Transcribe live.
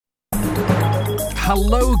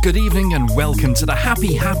Hello, good evening, and welcome to the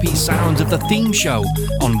happy sound of the theme show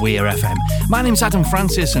on Weir FM. My name's Adam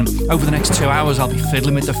Francis, and over the next 2 hours I'll be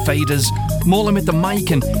fiddling with the faders, mauling with the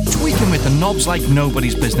mic, and tweaking with the knobs like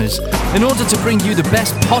nobody's business in order to bring you the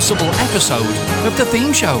best possible episode of the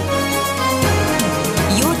theme show.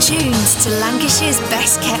 You're tuned to Lancashire's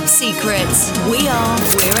best kept secrets. We are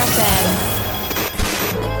Weir FM.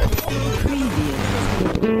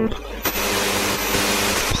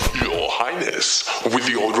 With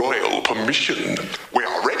your royal permission, we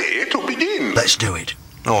are ready to begin. Let's do it.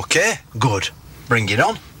 Okay, good. Bring it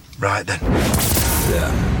on. Right then.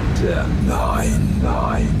 10, 9,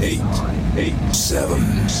 8,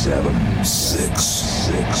 7, 6,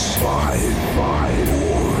 5,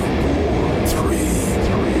 4, 3,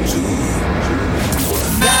 2, 1.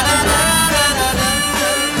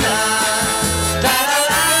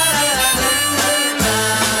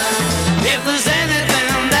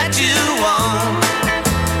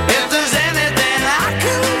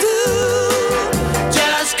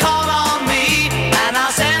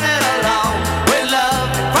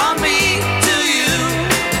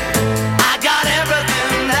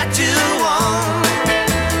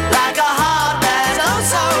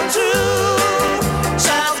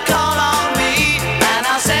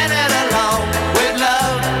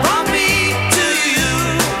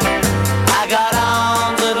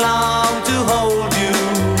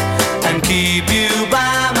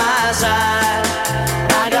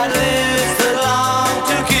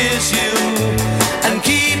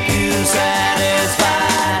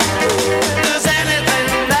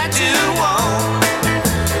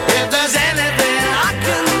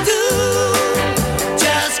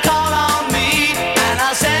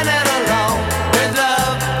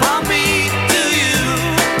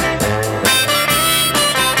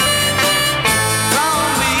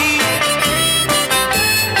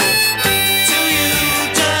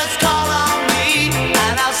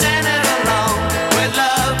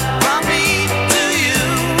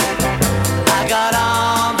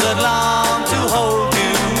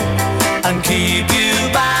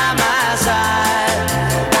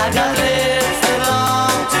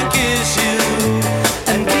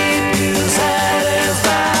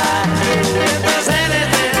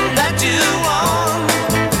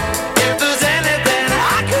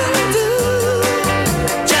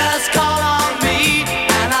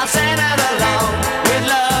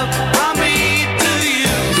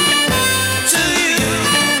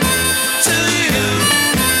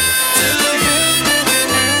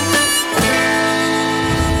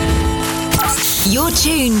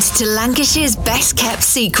 To Lancashire's best kept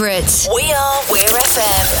secret. We are Weir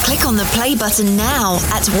FM. Click on the play button now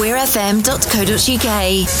at weirfm.co.uk.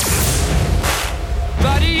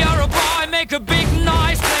 Buddy, you're a boy, make a big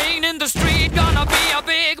noise, playing in the street, gonna be a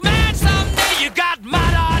big man someday. You got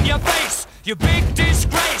mud on your face, you big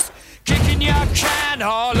disgrace, kicking your can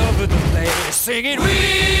all over the place, singing,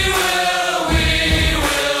 we will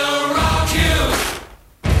rock you.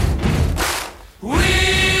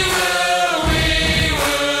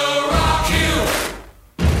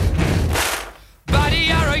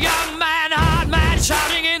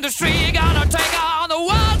 Shouting in the street, you're gonna take on the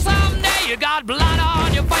world someday. You got blood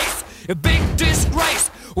on your face, a big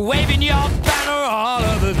disgrace, waving your banner all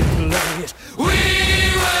over the place. We will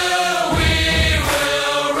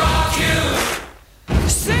rock you.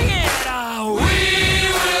 Sing it out. We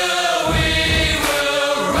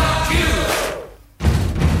will rock you.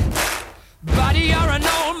 Buddy, you're an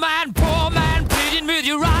old man, poor man, pleading with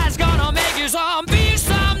your eyes, gonna make you zombie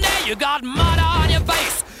someday. You got mud on your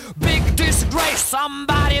face, big disgrace,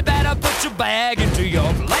 somebody better put your bag into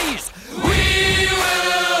your place. We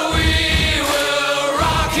will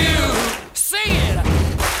rock you. Sing it.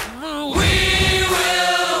 We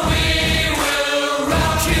will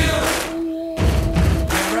rock you.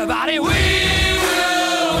 Everybody, we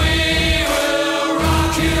will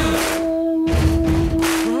rock you.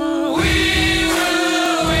 We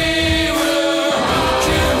will rock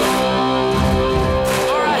you.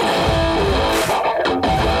 All right.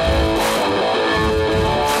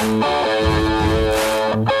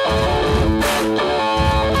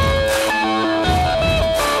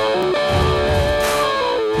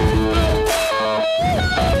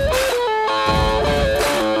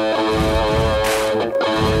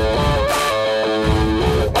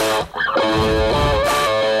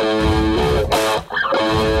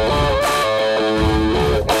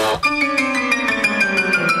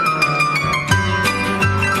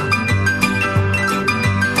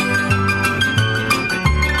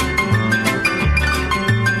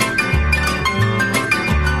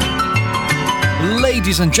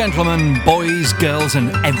 and gentlemen, boys, girls,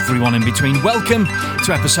 and everyone in between, welcome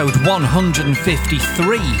to episode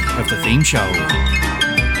 153 of the theme show.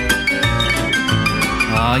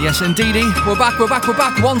 Yes, indeedy, we're back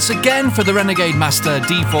once again for the Renegade Master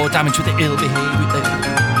D4 Damage with the ill behaviour.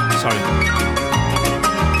 Sorry.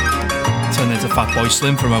 Turned into Fatboy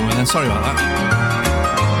Slim for a moment then, sorry about that.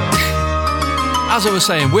 As I was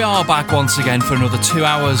saying, we are back once again for another 2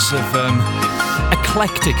 hours of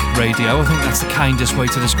eclectic radio. I think that's the kindest way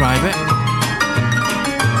to describe it.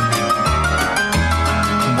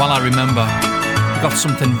 And while I remember, we've got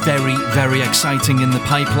something very, very exciting in the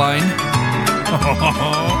pipeline.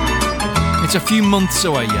 It's a few months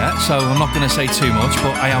away yet, so I'm not going to say too much,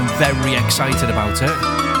 but I am very excited about it.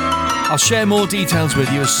 I'll share more details with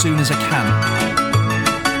you as soon as I can.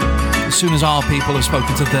 As soon as our people have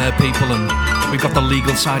spoken to their people and we've got the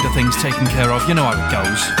legal side of things taken care of, you know how it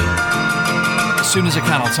goes. As soon as I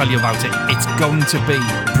can, I'll tell you about it. It's going to be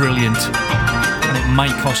brilliant. And it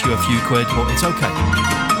might cost you a few quid, but it's okay.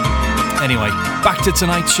 Anyway, back to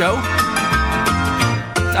tonight's show.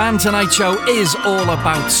 And tonight's show is all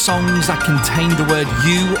about songs that contain the word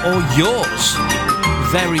you or yours.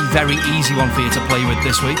 Very, very easy one for you to play with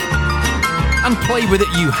this week. And play with it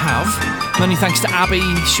you have. Many thanks to Abby,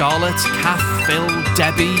 Charlotte, Kath, Phil,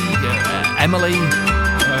 Debbie, Emily,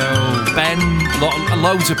 Ben,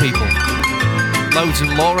 loads of people. Loads of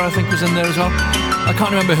Laura, I think, was in there as well. I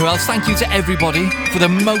can't remember who else. Thank you to everybody for the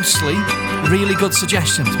mostly really good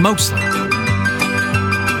suggestions. Mostly.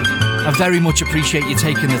 I very much appreciate you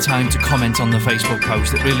taking the time to comment on the Facebook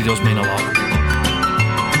post. It really does mean a lot.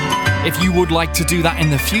 If you would like to do that in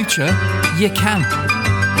the future, you can.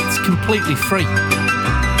 It's completely free.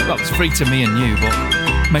 Well, it's free to me and you, but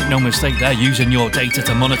make no mistake, they're using your data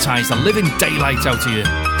to monetize the living daylight out of you.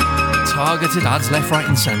 Targeted ads left, right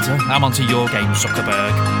and centre. I'm onto your game,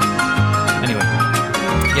 Zuckerberg. Anyway,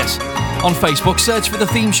 yes, on Facebook, search for The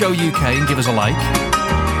Theme Show UK and give us a like.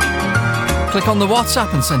 Click on the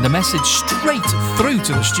WhatsApp and send a message straight through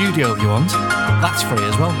to the studio if you want. That's free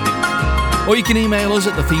as well. Or you can email us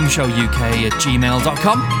at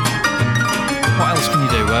thethemeshowuk@gmail.com. What else can you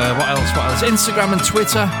do? What else? Instagram and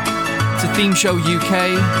Twitter to Theme Show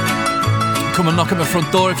UK. Come and knock at my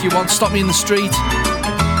front door if you want. Stop me in the street.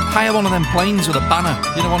 Hire one of them planes with a banner.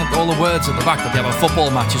 You know, all the words at the back that they have at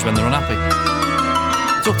football matches when they're unhappy.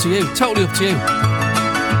 It's up to you. Totally up to you.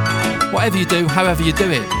 Whatever you do, however you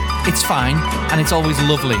do it, it's fine, and it's always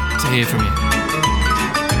lovely to hear from you.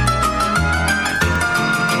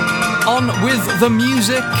 On with the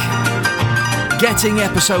music. Getting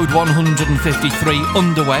episode 153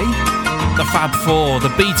 underway. The Fab Four,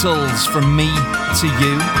 the Beatles, From Me to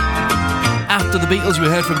You. After the Beatles, we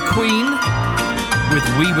heard from Queen with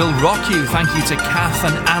We Will Rock You. Thank you to Kath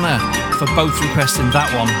and Anna for both requesting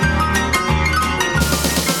that one.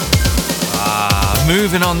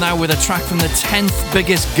 Moving on now with a track from the 10th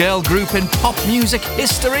biggest girl group in pop music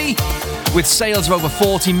history. With sales of over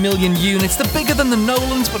 40 million units. They're bigger than the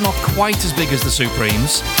Nolans, but not quite as big as the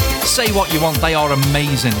Supremes. Say what you want, they are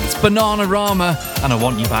amazing. It's Bananarama and I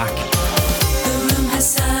Want You Back. The room has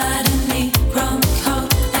suddenly grown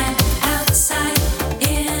cold and outside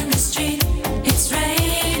in the street it's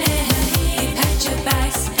raining. You packed your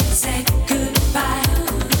bags, said goodbye.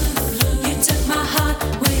 You took my heart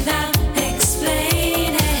without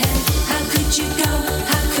explaining. How could you go?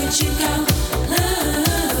 How could you go?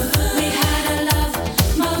 We had a love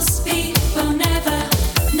most people never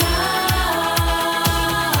know.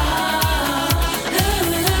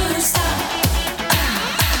 Stop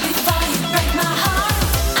before you break my heart.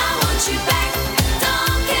 I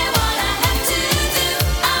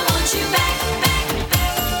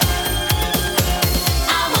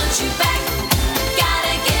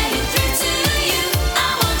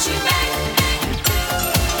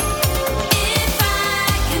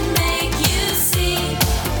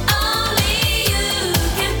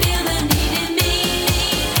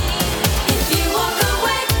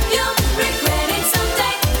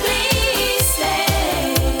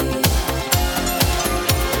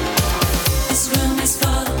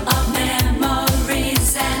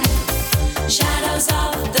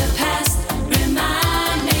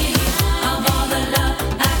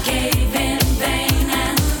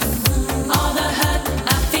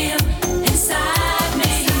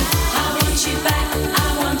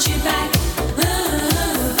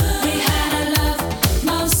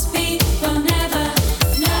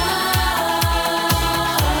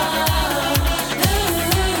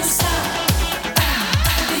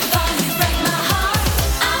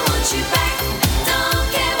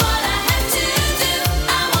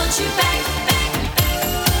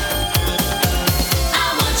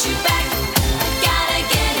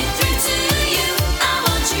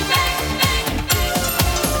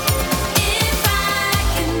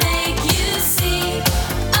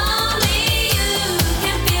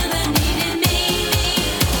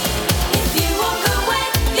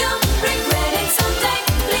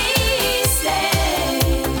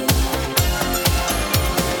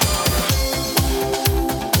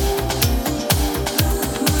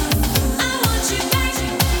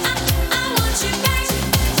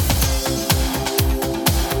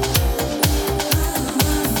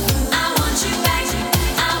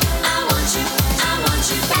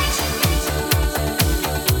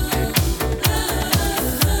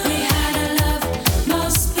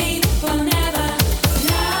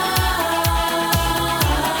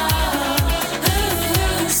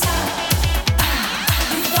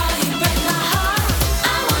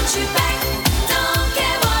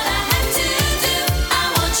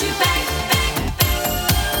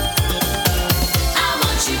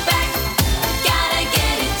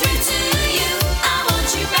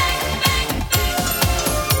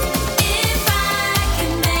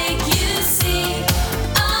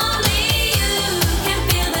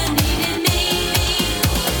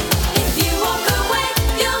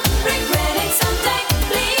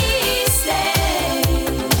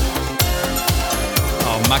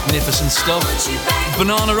magnificent stuff.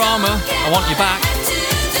 Bananarama, I want you back.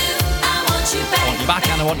 I want you back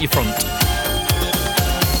and I want you front.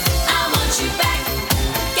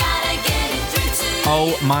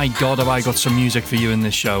 Oh my God, have I got some music for you in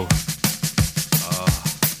this show.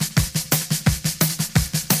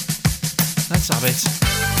 Let's have it.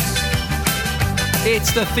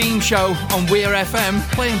 It's the theme show on Weir FM,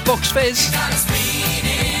 playing Bucks Fizz. You gotta speed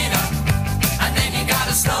it up, and then you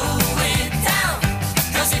gotta slow it down.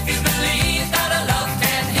 'Cause if you believe that a love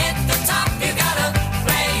can hit the top, you gotta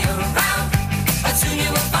play around. But soon you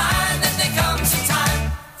will find that there comes a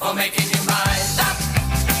time for making your mind up.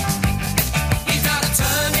 You gotta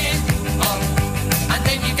turn it on, and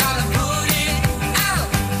then you gotta put it out.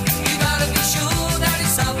 You gotta be sure that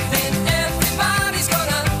it's something everybody's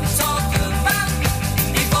gonna talk about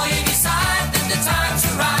before you decide that the time's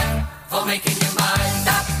right for making your mind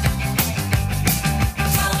up.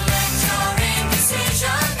 Don't let your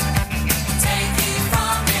indecision take you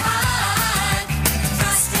from behind.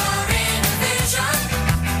 Trust your inner vision.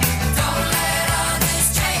 Don't let others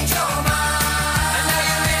change your mind. And now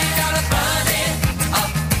you really gotta burn it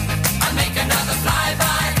up and make another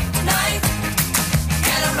fly-by night.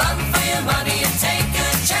 Get a run for your money and take a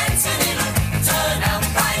chance and it'll turn out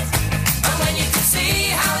right. And when you can see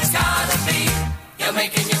how it's gotta be, you're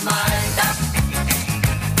making your mind up.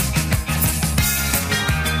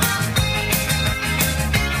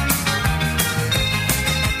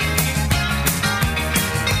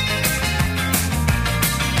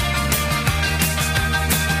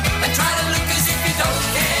 And try to look as if you don't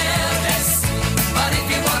care less. But if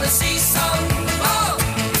you wanna see some more,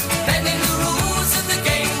 bending the rules of the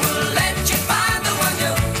game will let you find the one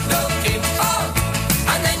you're looking for.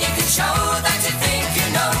 And then you can show that you think you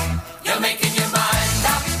know you're making your mind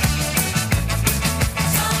up.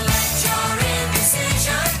 Don't let your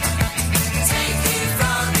indecision take you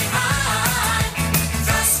from behind.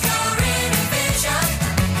 Trust your inner vision.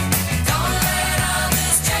 Don't let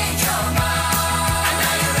others change your mind. And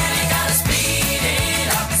now you really gotta speed it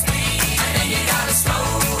up, and then you gotta slow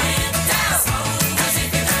it down. 'Cause if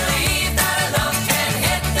you believe that a love can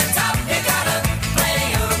hit the top, you gotta play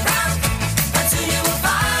around. But soon you will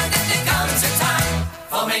find that there comes a time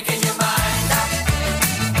for making your mind up.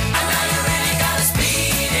 And now you really gotta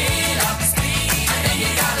speed it up, and then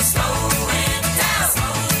you gotta slow it down.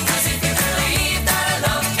 'Cause if you believe that a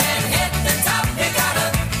love can hit the top, you gotta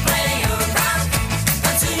play around.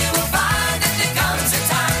 But soon you will find that there comes a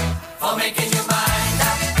time for making your mind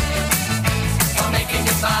up. For making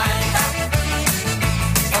your mind up.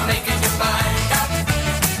 For making your mind up.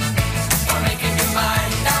 For making your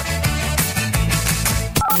mind up.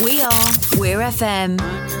 We are Weir FM.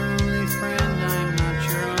 I'm your only friend, I'm not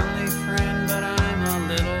your only friend, but I'm a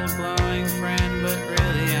little glowing friend, but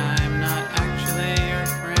really I'm not actually your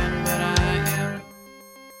friend, but I am.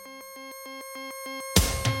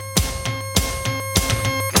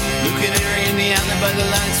 Canary in the outlet by the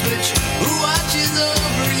light switch, who watches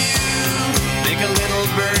over you? Make a little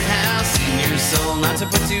birdhouse in your soul, not to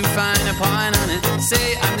put too fine a point on it.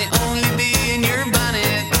 Say I'm the only bee in your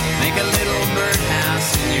bonnet. Make a little birdhouse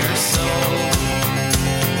in your soul.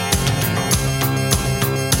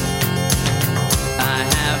 I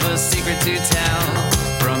have a secret to tell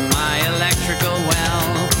from my electrical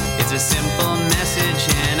well. It's a simple message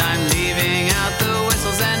and I'm leaving out the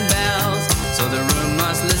whistles and bells. So the room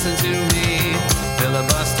must listen to me,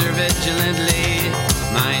 filibuster vigilantly.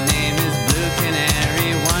 My name is Blue Canary,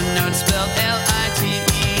 one note spelled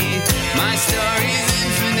L-I-T-E. My story's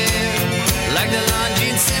infinite, like the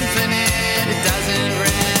Longines Symphony. It doesn't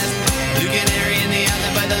rest. Blue Canary in the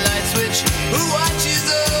outlet by the light switch, who watches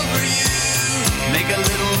over you? Make a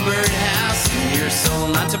little birdhouse in your soul,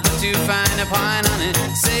 not to put too fine a point on it.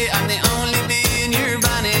 Say I'm the only bee in your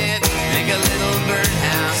bonnet. Make a little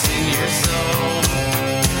birdhouse in your soul.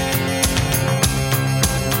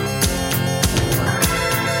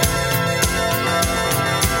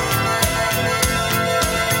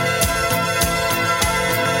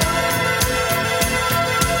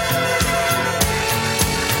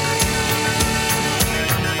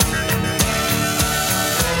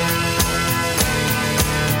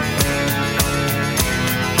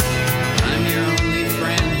 I'm your only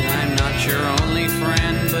friend, I'm not your only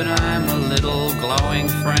friend, but I'm a little glowing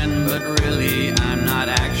friend, but really I'm not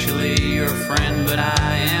actually your friend, but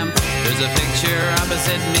I am. There's a picture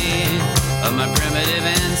opposite me of my primitive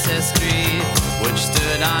ancestry, which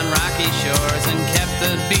stood on rocky shores and kept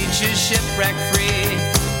the beaches shipwreck free.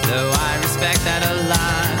 Though I respect that a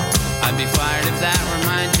lot, I'd be fired if that were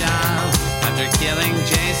my job. After killing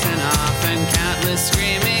Jason off and countless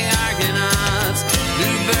screaming Argonauts,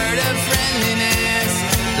 new bird of friendliness,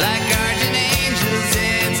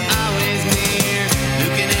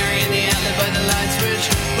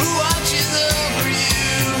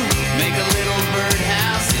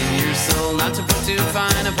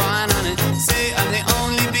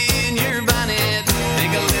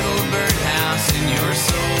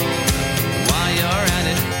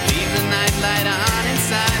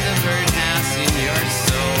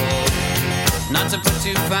 not to put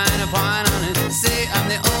too fine a point on it. Say I'm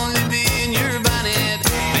the only bee in your bonnet.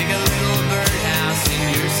 Make a little birdhouse in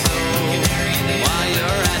your soul. While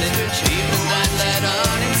you're at it, leave the nightlight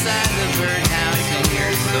on inside the birdhouse in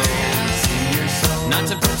your soul. Not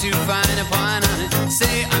to put too fine a point on it.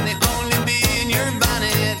 Say I'm the only bee in your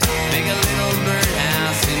bonnet. Make a little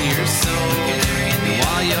birdhouse in your soul.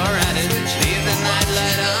 While you're at it, leave the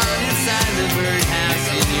nightlight on inside the birdhouse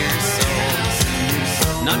in your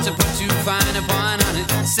soul. Not to put too fine a point on it.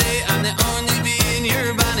 Say I'm the only bee in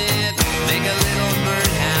your bonnet. Make a little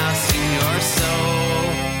birdhouse in your soul.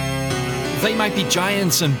 They might be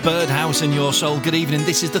giants and birdhouse in your soul. Good evening,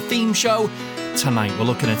 this is the theme show. Tonight we're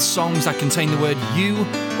looking at songs that contain the word you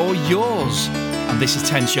or yours. And this is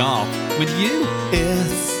 10 Sharp with You.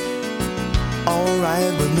 It's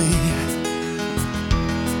alright with me,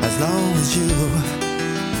 as long as you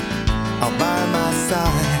are by my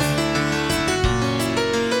side.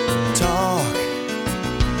 Talk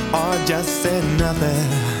or just say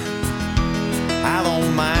nothing, I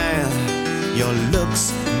don't mind, your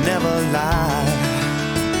looks never lie.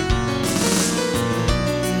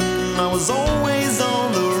 I was always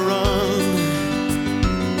on the run,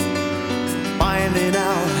 finding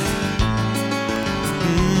out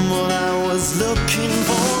what I was looking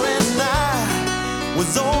for, and I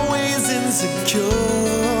was always insecure.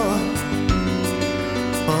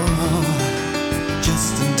 Oh,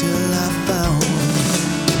 just until I found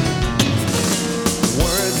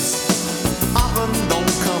words often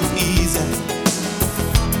don't come easy.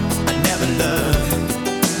 I never learned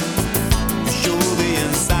to show the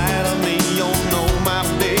inside of me. You know my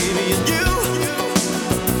baby, and you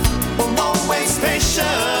were always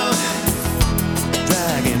patient,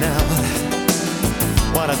 dragging out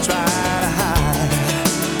what I try to hide.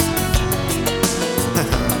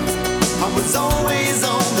 I was always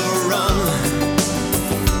on the run,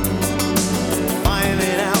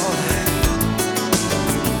 finding out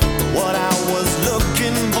what I was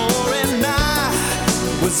looking for, and I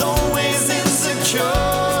was always insecure.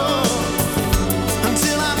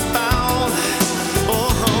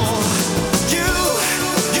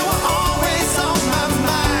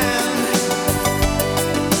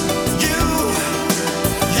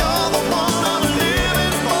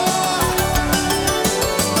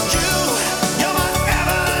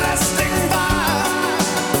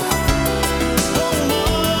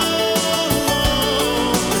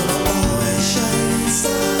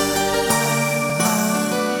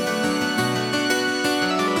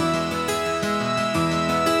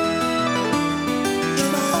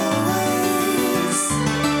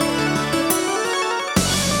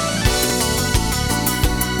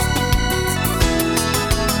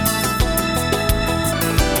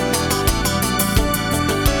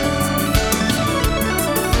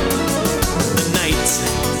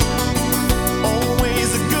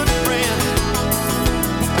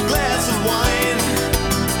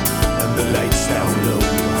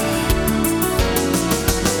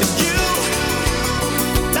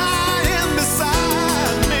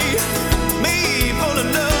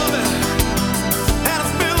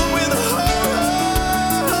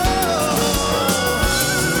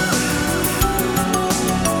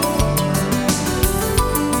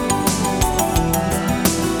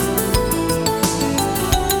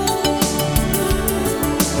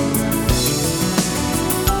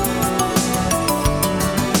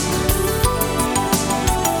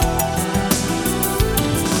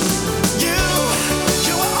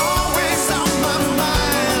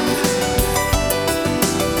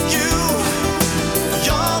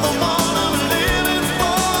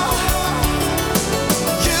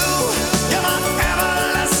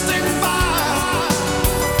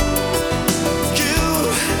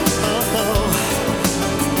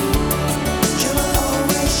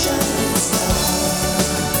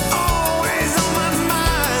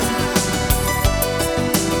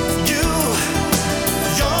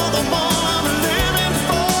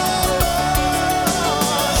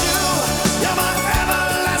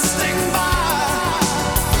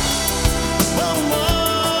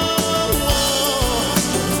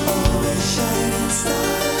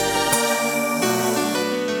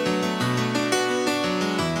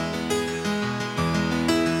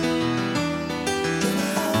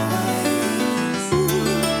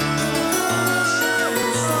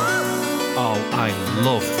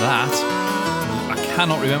 Love that. I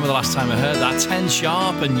cannot remember the last time I heard that. 10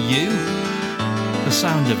 Sharp and You. The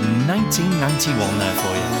sound of 1991 there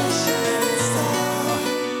for you.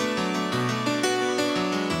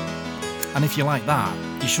 And if you like that,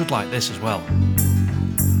 you should like this as well.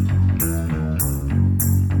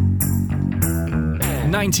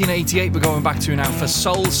 1988 we're going back to now for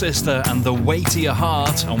Soul Sister and The Way to Your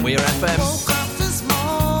Heart on Weir FM. Woke up this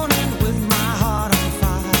morning with my heart on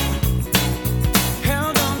fire.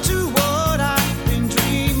 Held on to what I've been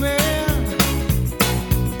dreaming.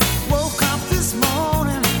 Woke up this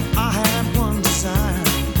morning, I had one desire.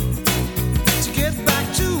 To get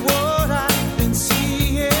back to what I've been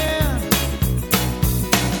seeing.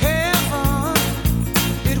 Heaven,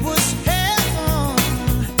 it was heaven.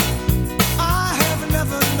 I have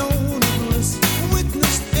never known a bliss,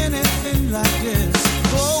 witnessed anything like this.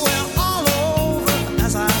 Oh, well, all over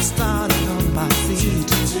as I started on my feet.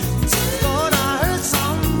 Thought I heard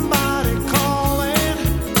somebody calling.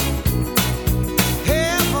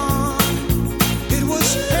 Heaven, it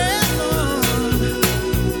was heaven.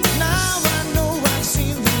 Now I know I've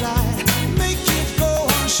seen the light. Make it go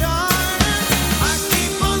on shining. I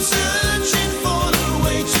keep on searching for the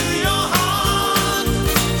way to your heart.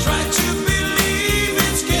 Try to believe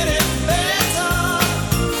it's getting better.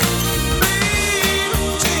 Babe,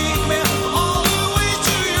 take me all the way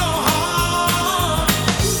to your heart.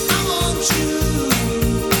 I want you.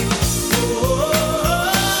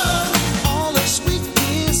 All the sweet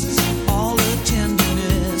kisses, all the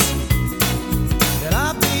tenderness that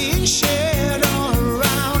I've been shared all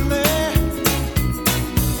around me.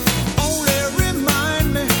 Only remind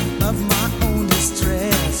me of my own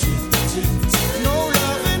distress. No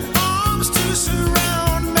loving arms to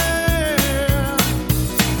surround me.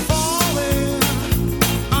 Falling,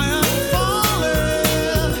 I am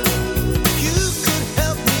falling. You could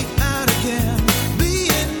help me out again,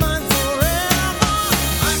 being mine forever.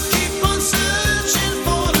 I keep on searching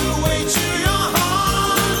for the way to your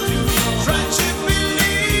heart. Try to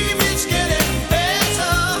believe it's getting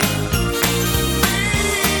better.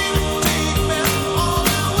 Babe, take me all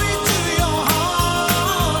the way to your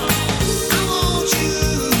heart. I want you.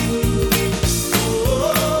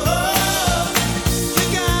 You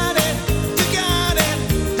got it,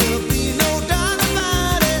 there'll be no doubt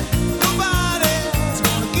about it. Nobody's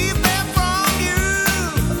gonna keep that from you.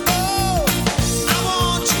 Oh, I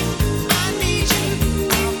want you, I need you.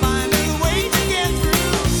 I'll find a way to get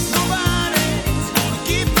through. Nobody's gonna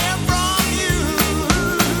keep that from you.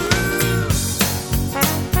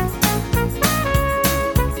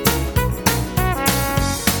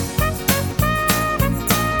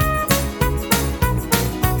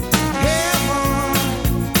 Heaven,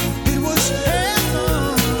 it was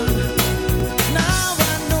heaven. Now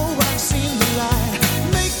I know I've seen the light.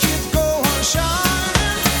 Make it go on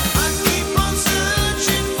shining. I keep on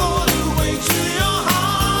searching for the way to your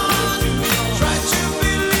heart. Try to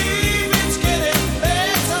believe it's getting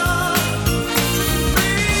better.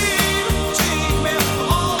 Babe, take me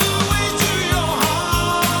all the way to your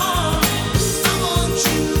heart. I want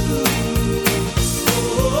you.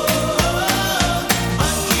 I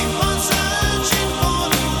keep on searching for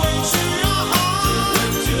the way to your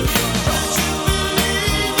heart. Try to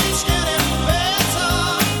believe it's getting better.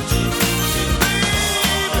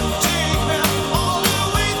 Babe, take me all the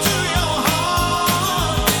way to your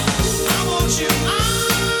heart. I want you, I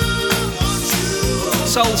want you.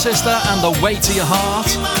 Soul Sister and The Way to Your Heart.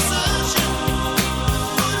 Keep on searching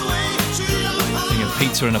for the way to your heart. Thinking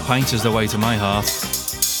pizza and a pint is the way to my heart.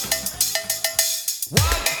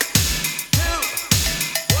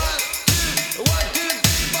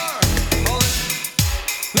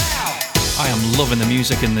 I am loving the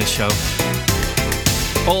music in this show.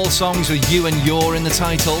 All songs with you and your in the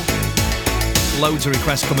title. Loads of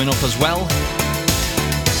requests coming up as well.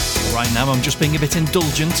 Right now I'm just being a bit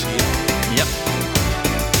indulgent. Yep.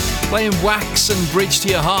 Playing Wax and Bridge to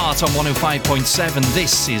Your Heart on 105.7.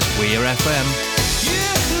 This is Weir FM.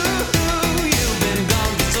 You've been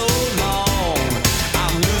gone for so long,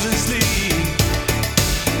 I'm losing sleep.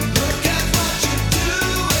 Look at what you're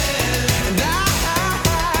doing, and I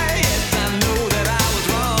know that I was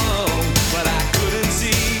wrong, but I couldn't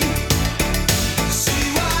see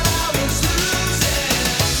what I was losing.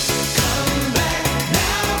 Come back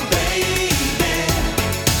now, baby.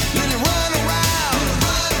 Little run around,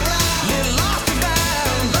 little lost and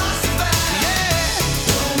found, yeah.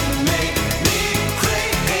 Don't make me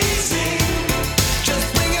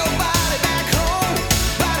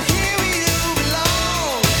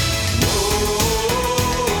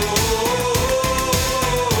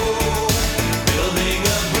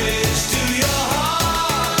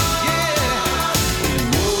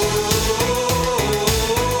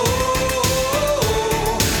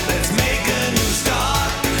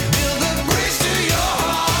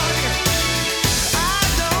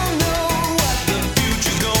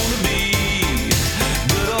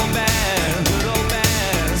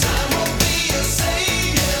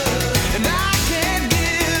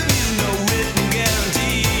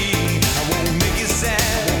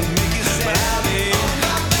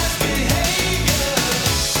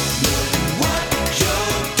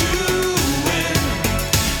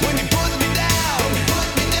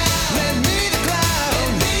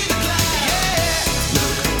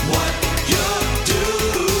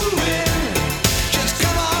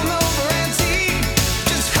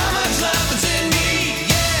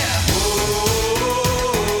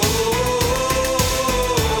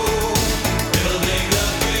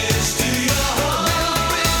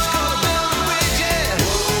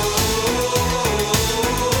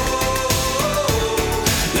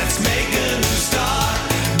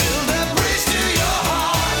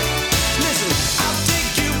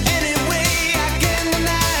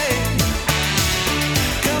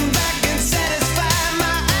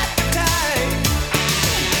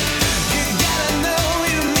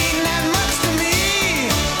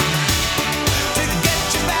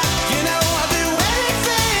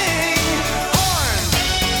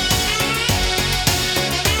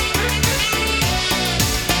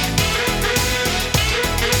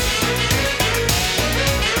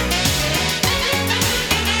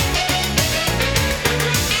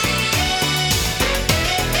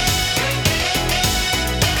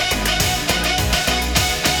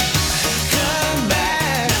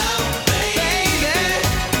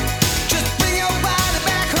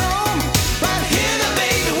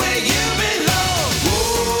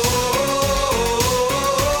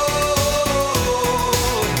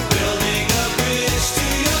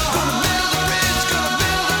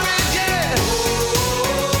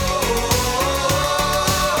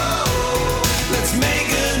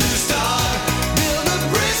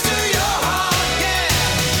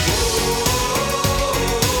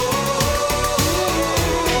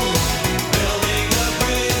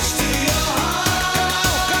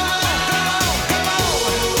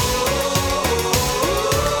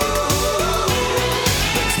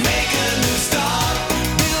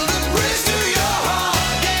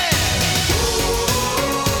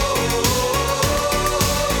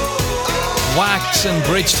and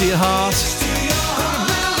Bridge to Your Heart.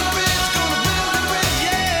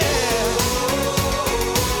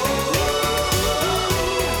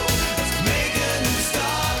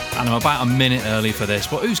 And I'm about a minute early for this,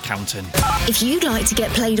 but who's counting? If you'd like to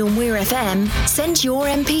get played on Weir FM, send your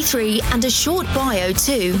MP3 and a short bio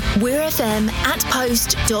to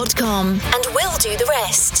weirfm@post.com and we'll do the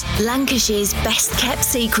rest. Lancashire's best kept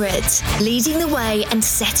secret, leading the way and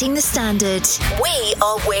setting the standard. We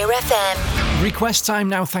are Weir FM. Request time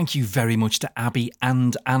now. Thank you very much to Abby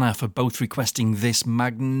and Anna for both requesting this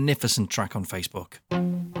magnificent track on Facebook.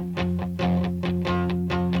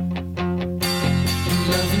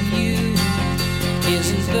 Loving you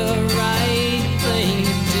isn't the right thing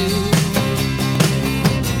to do.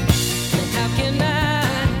 How can I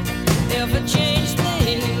ever change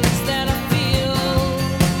things that I feel?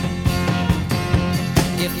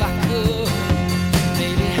 If I could,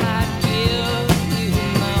 maybe I'd give you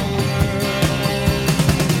my world.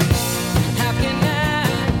 How can I,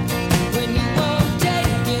 when you won't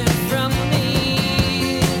take it from me?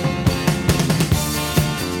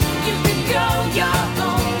 You can go your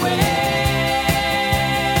own way.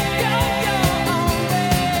 Go your own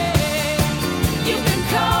way. You can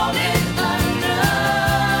call it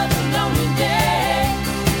another lonely day.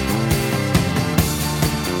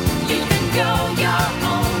 You can go your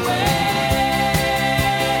own way.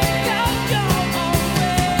 Go your own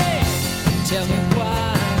way. Tell me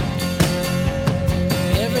why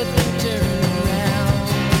everything turned around.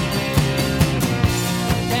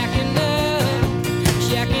 Packing up,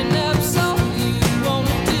 shacking up, so you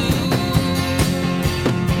wanna do.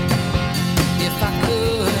 If I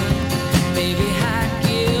could, baby, I'd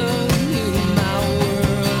give you my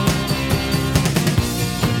world.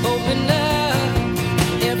 Open up,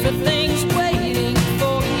 everything's waiting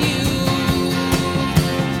for you.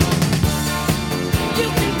 You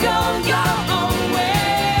can go your own way.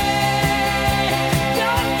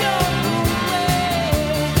 Go your own way.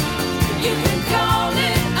 You can call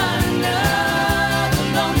it another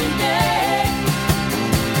lonely day.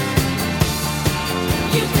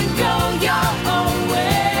 You can go your own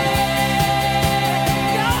way.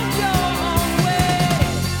 Go your own way.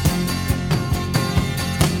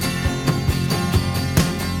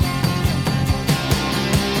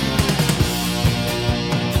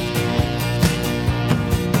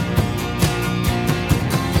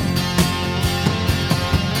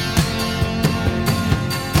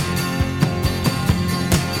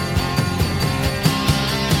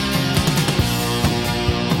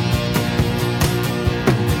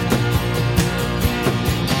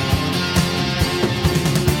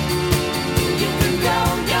 You can go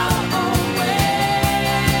your own way.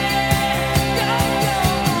 Go your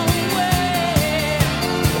own way.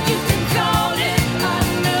 You can call it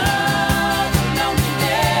another lonely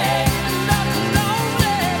day. Another lonely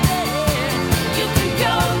day. You can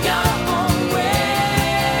go your own way.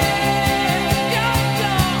 Go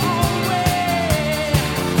your own way.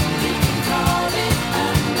 You can call it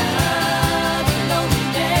another lonely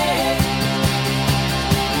day.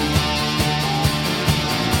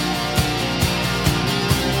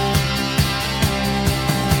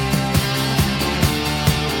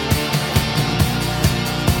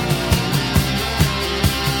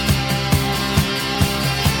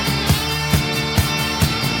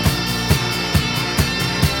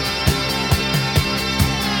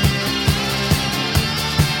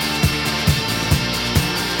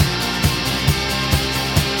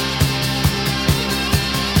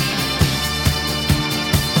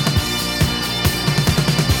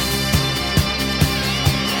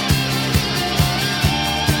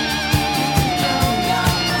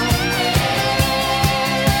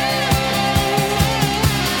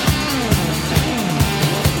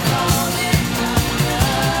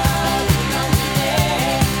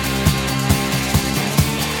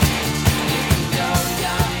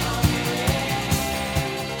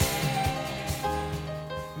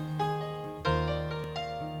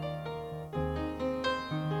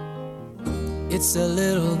 It's a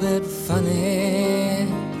little bit funny,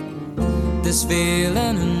 this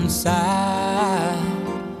feeling inside.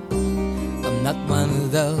 I'm not one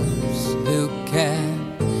of those who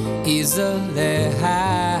can easily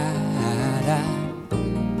hide. I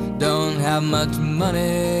don't have much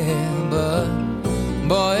money, but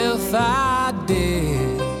boy, if I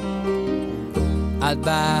did, I'd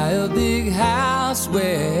buy a big house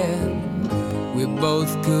where we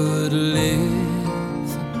both could live.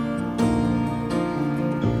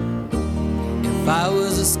 If I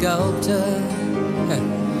was a sculptor,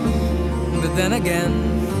 but then again,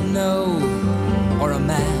 no, or a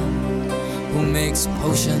man who makes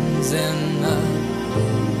potions in a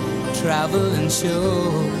traveling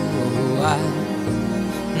show. I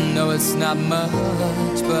know it's not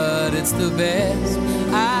much, but it's the best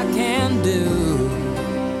I can do.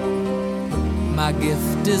 My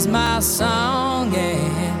gift is my song,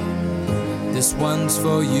 and this one's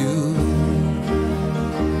for you.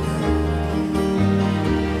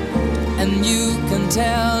 And you can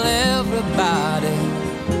tell everybody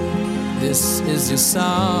this is your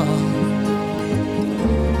song.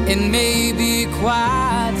 It may be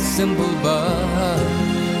quite simple, but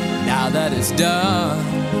now that it's done,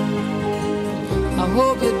 I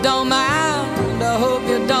hope you don't mind, I hope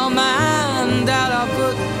you don't mind that I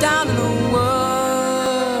put down in the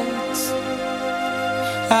words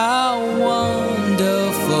how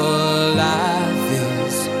wonderful life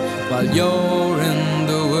is while you're in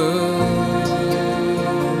the world.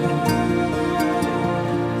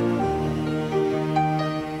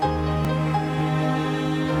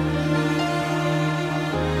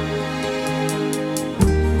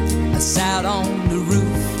 Sat on the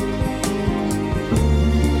roof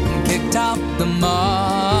and kicked out the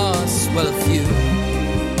moss. Well, a few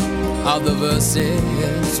of the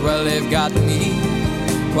verses, well, they've got me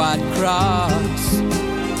quite cross,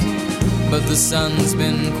 but the sun's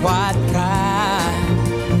been quite kind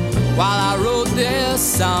while I wrote this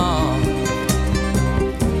song.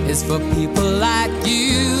 It's for people like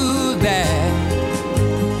you that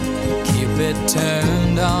keep it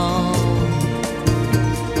turned on.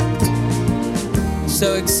 So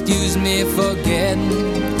excuse me for getting,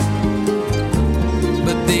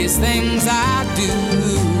 but these things I do,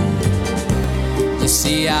 you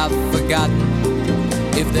see I've forgotten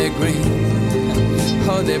if they're green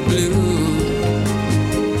or they're blue.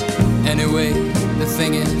 Anyway, the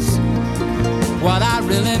thing is, what I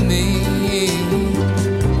really mean,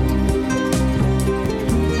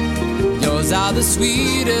 yours are the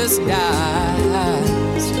sweetest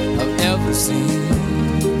eyes I've ever seen.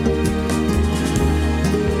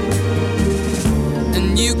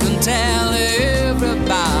 You can tell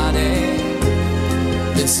everybody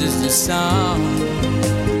this is your song.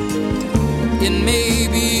 It may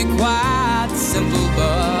be quite simple,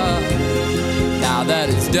 but now that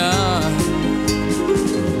it's done,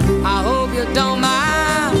 I hope you don't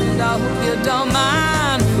mind, I hope you don't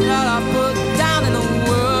mind that I put down in the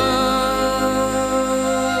words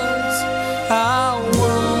how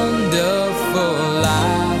wonderful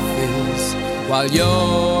life is while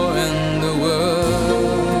you're in the world.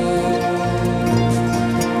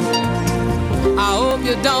 I hope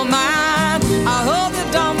you don't mind, I hope you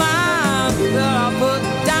don't mind that I put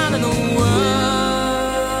down in the words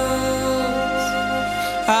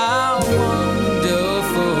how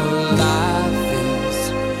wonderful life is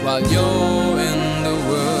while you're in the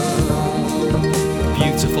world.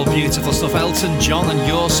 Beautiful, beautiful stuff. Elton John and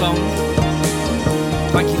Your Song.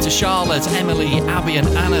 Thank you to Charlotte, Emily, Abby and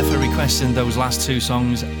Anna for requesting those last two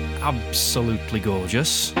songs. Absolutely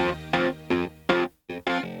gorgeous.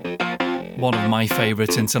 One of my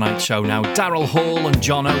favourites in tonight's show now, Daryl Hall and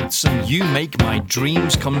John Oates, and You Make My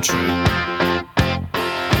Dreams Come True.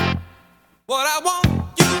 What I want,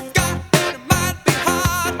 you've got, and it might be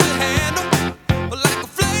hard to handle, but like a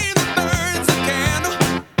flame that burns a candle,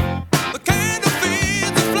 the candle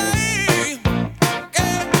feeds the flame.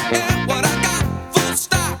 Yeah, yeah, what I got, full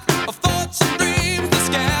stock of thoughts and dreams that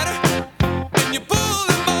scatter, and you pull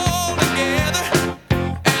them all together,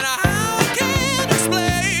 and how I can't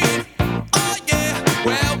explain. Oh yeah,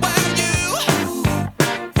 well,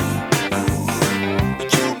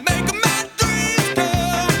 you make a man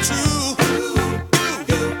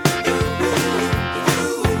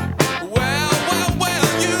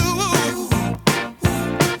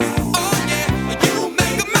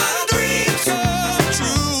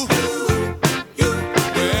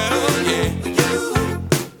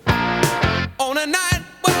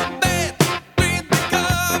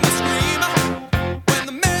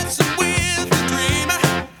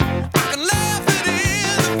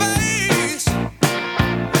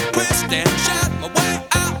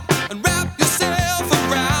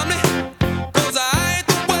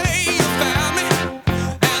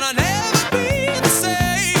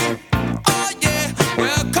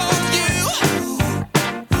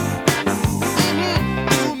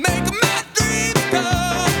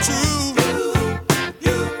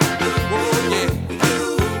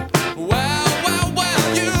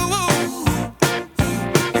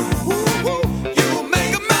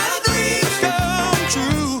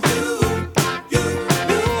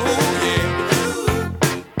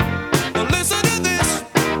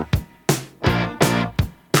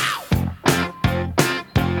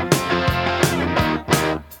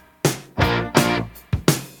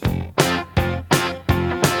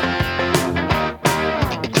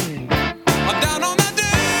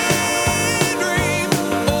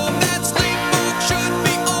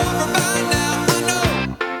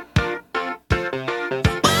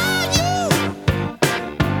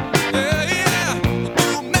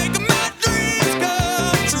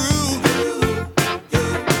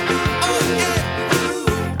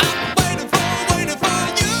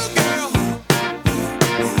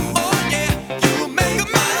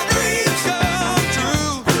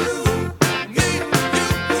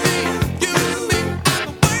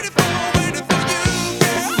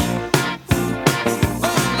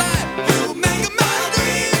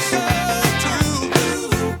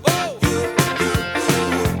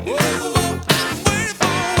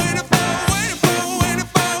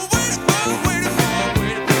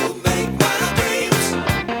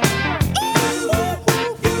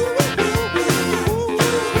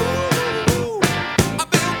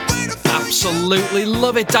Absolutely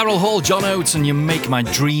love it. Daryl Hall, John Oates, and you make my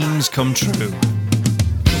dreams come true.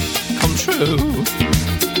 Come true?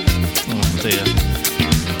 Oh dear.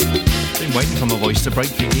 Been waiting for my voice to break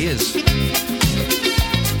for years.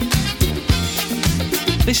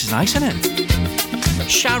 This is nice, isn't it?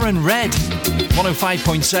 Sharon Red,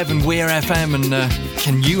 105.7 Weir FM, and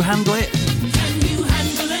can you handle it?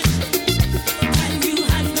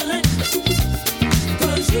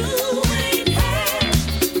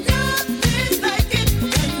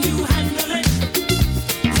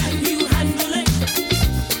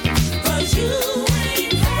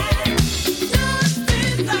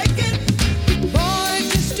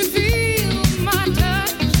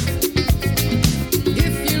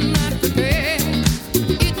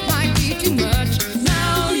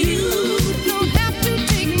 Now you don't have to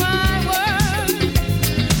take my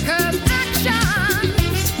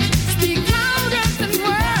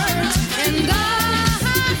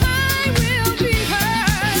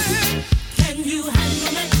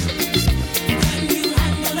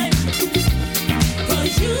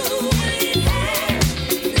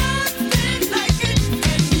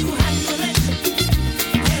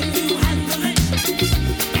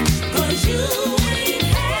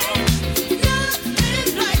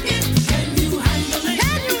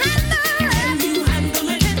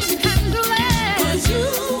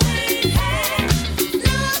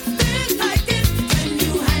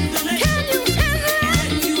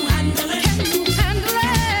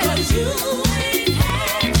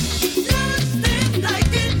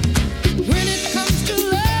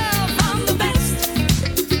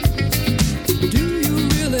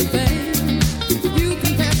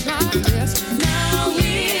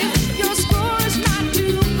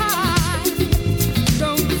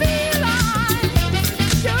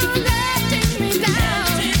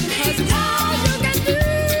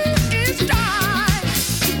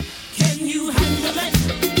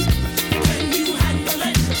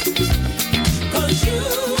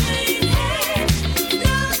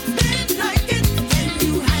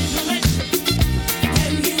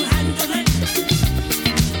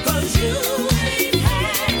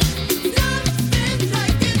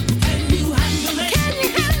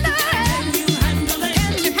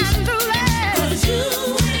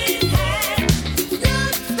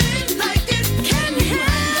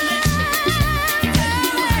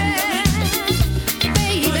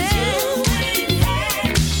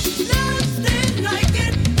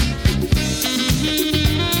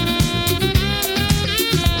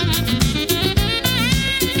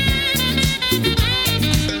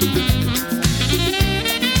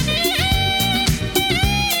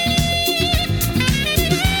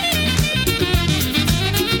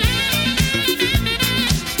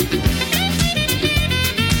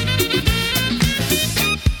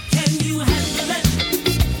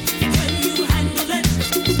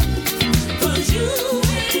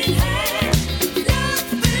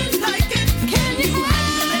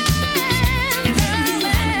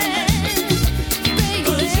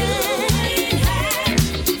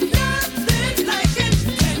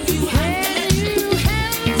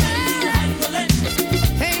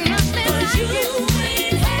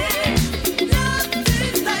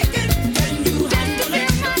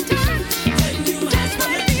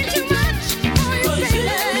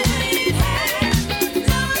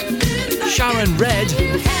Sharon Red.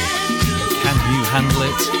 Can you handle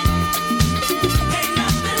it?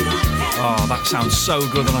 Oh, that sounds so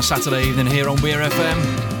good on a Saturday evening here on Weir FM.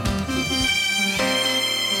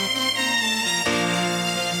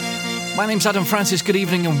 My name's Adam Francis, good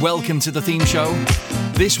evening and welcome to the theme show.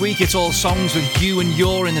 This week it's all songs with you and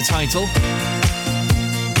your in the title.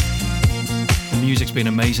 The music's been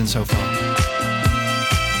amazing so far.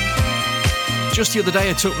 Just the other day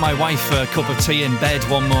I took my wife for a cup of tea in bed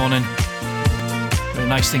one morning. Very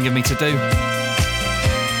nice thing of me to do.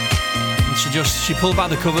 And she pulled back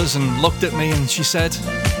the covers and looked at me and she said,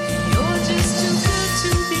 "You're just too good to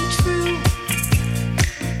be true.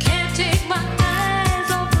 Can't take my eyes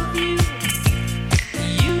off of you.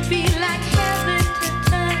 You'd be like heaven to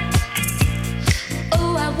touch.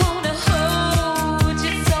 Oh, I wanna hold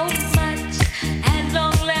you so much. As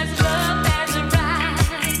long as love has arrived.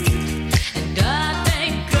 And I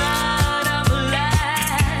thank God I'm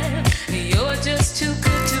alive. You're just too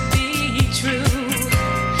good to be true.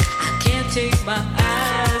 I can't take my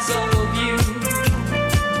eyes off of you.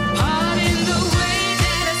 Pardon the way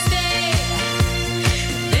that I stay.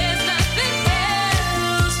 There's nothing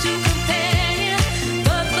else to compare.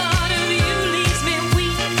 The thought of you leaves me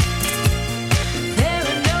weak. There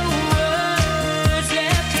are no words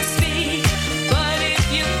left to speak. But if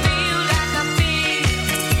you feel like I feel,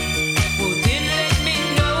 well then let me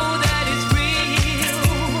know that it's real.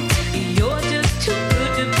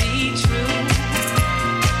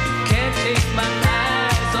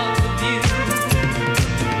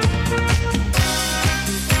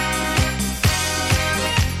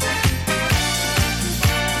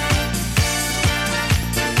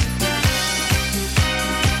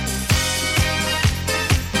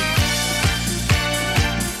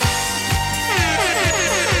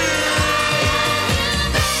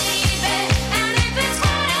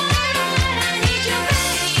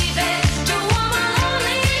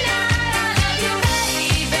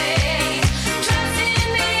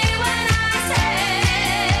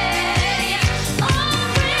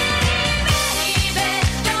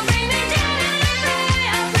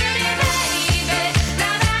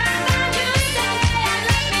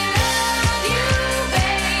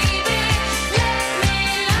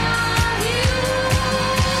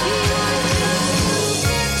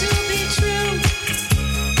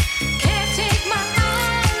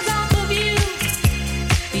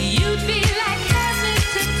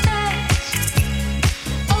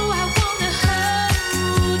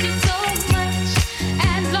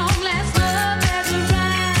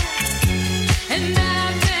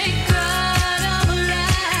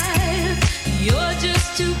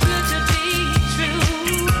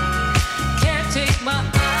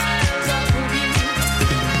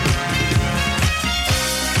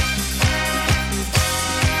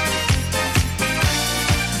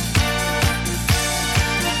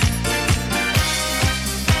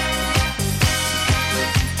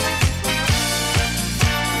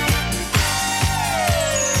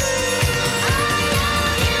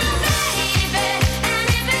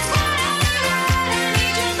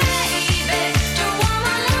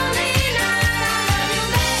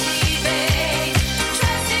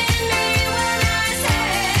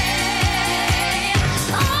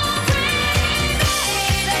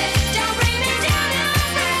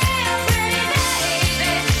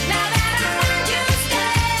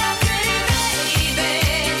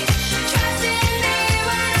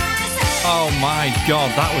 my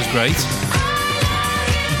God, that was great.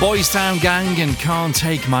 Boys Town Gang and Can't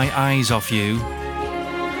Take My Eyes Off You.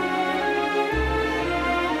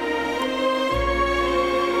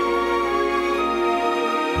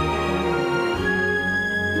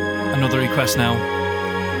 Another request now.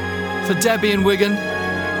 For Debbie in Wigan,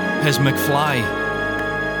 here's McFly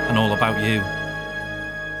and All About You.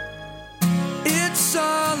 It's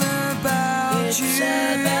all about you.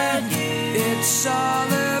 It's all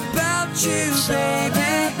about you,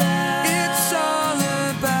 baby. It's all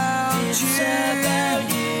about you.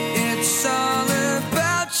 It's all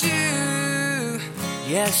about you.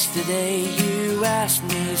 Yesterday you asked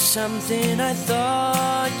me something I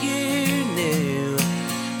thought you knew.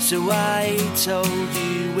 So I told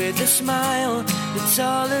you with a smile, it's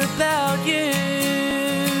all about you.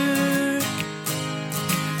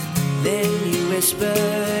 Then you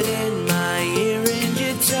whispered in my ear and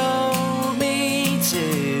you told me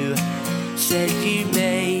to. Said you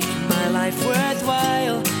make my life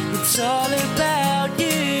worthwhile, it's all about you.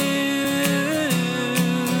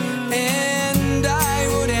 And I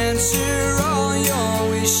would answer all your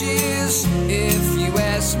wishes if you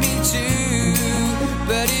asked me to.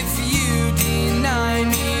 But if you deny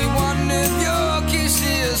me one of your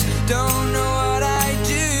kisses, don't know what I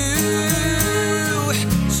do.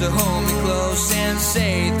 So hold me close and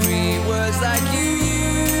say 3 words like you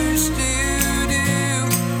used to do.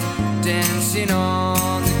 Dancing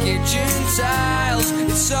on the kitchen tiles,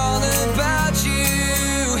 it's all about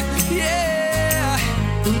you, yeah.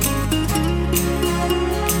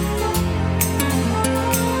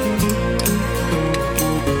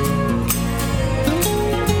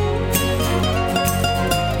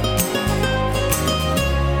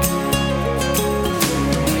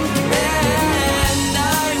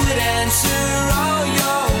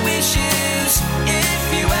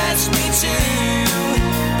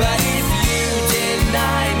 But if you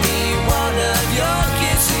deny me one of your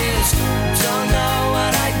kisses, don't know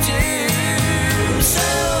what I do. So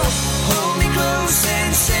hold me close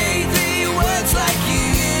and say 3 words like you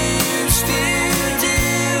used to do.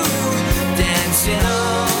 Dancing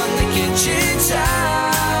on the kitchen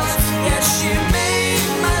tiles, yes, you made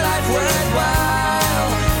my life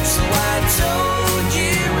worthwhile. So I told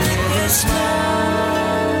you with a smile,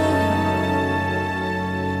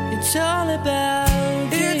 it's all about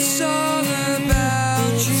you. It's all about you.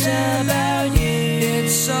 It's about you.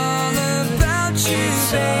 It's all about you,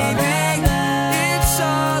 baby. It's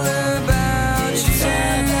all about you.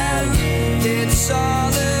 It's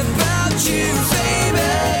all about you,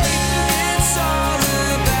 baby. It's all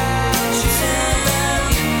about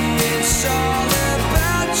you. It's all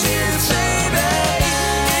about you, baby.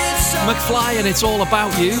 It's all McFly and It's All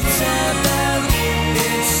About You.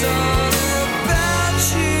 it's all about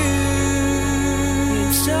you.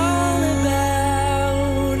 It's all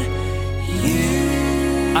about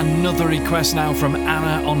you. Another request now from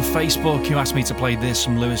Anna on Facebook, who asked me to play this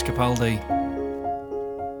from Lewis Capaldi.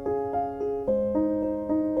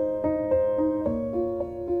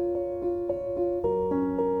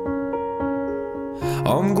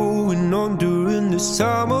 I'm going on during this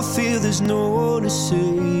time. I feel there's no one to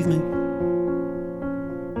save me.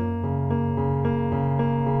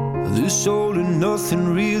 This all and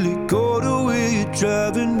nothing really got away. You're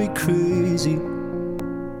driving me crazy.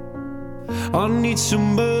 I need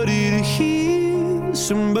somebody to hear,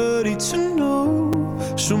 somebody to know,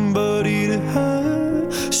 somebody to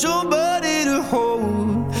have, somebody to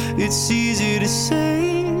hold. It's easy to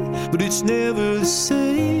say, but it's never the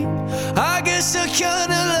same. I guess I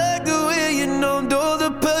kinda like the way you numbed all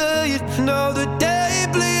the pain. Now the day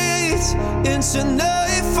bleeds into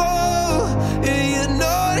nightfall, and you're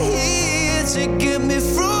not here to get me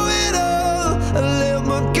through it all. I let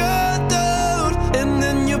my guard down, and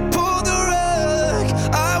then you pulled the rug.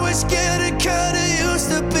 I was getting kinda used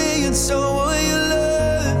to being someone you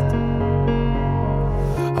loved.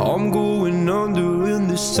 I'm going under, and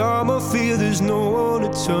this time I feel there's no one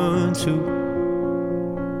to turn to.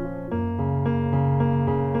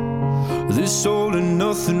 This all and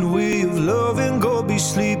nothing way of loving, go be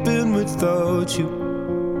sleeping without you.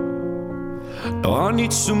 Now I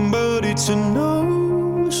need somebody to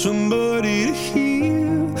know, somebody to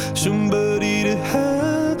hear, somebody to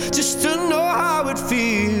have, just to know how it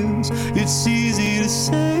feels. It's easy to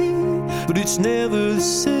say, but it's never the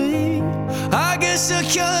same. I guess I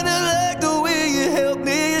kinda like the way you help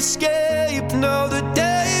me escape. Now the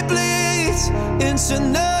day bleeds into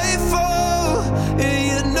nightfall, and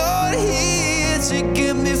you're not here to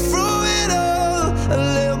get me through it all. I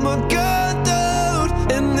let my guard down,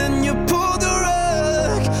 and then you pulled the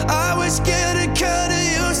rug. I was getting kinda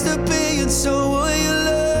used to being someone you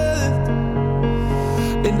loved.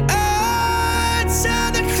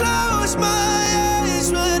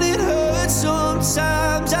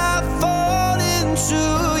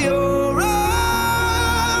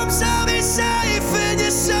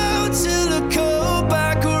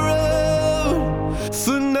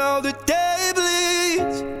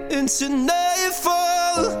 into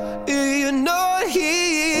nightfall. You're not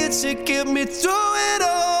here to get me through it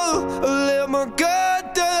all. I let my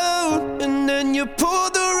guard down and then you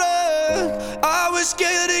pulled the rug. I was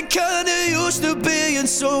getting kinda used to being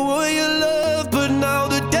someone you love, but now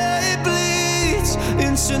the day bleeds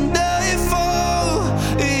into nightfall.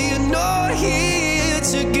 You're not here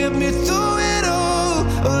to get me through it all.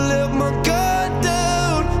 I let my guard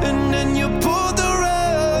down and then you pulled the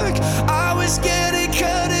rug. I was getting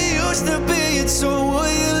kinda used to being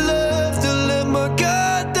someone you loved. To let my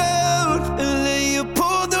guard down and then you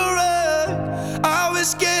pulled the rug. I was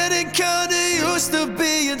getting kinda used to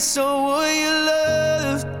being someone you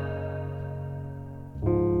loved.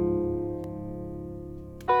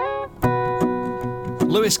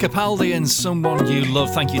 Lewis Capaldi and Someone You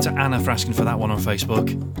Love. Thank you to Anna for asking for that one on Facebook.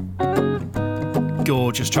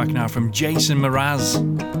 Gorgeous track now from Jason Mraz.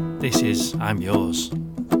 This is I'm Yours.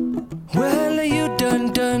 Well, you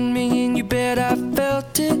done me and you bet I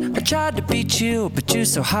felt it. I tried to be chill, but you're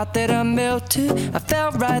so hot that I melted. I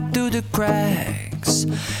fell right through the cracks.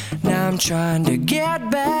 Now I'm trying to get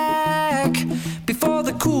back. Before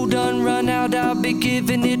the cool done run out, I'll be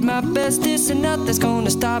giving it my bestest, and nothing's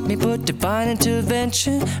gonna stop me but divine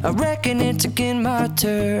intervention. I reckon it's again my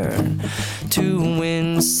turn to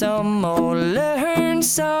win some or learn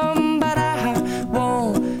some, but I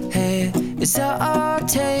won't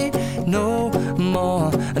hesitate no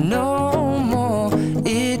more, no more.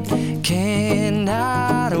 It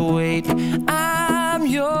cannot wait. I'm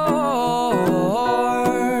yours.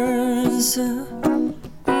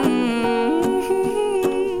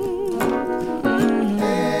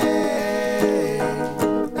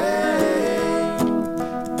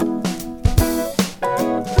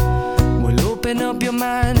 Open up your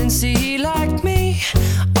mind and see like me.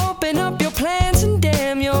 Open up your plans and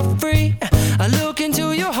damn, you're free. I look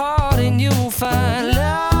into your heart and you'll find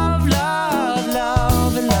love, love,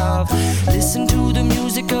 love, and love. Listen to the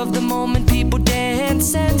music of the moment, people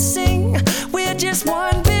dance and sing. We're just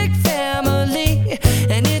one big family,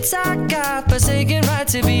 and it's our God-forsaken right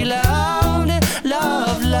to be loved,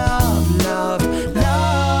 love, love, love,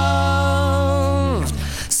 loved.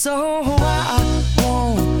 So I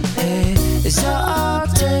won't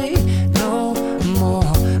hesitate no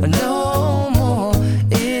more, no more.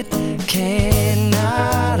 It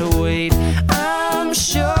cannot wait. I'm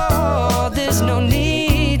sure there's no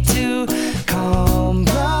need to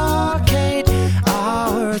complicate.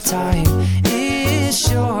 Our time is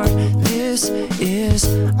short. This is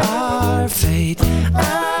our fate.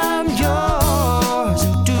 I'm yours.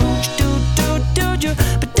 Do you?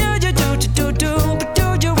 But do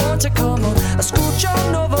you want to come on? I scooch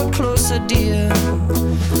on over closer, dear,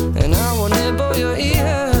 and I will nibble your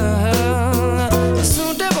ear. So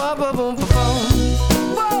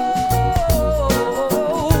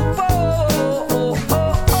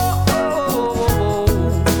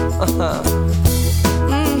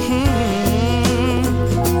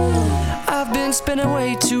I've been spending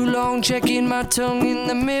way too long checking my tongue in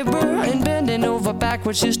the mirror and bending over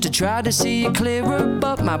backwards just to try to see it clearer,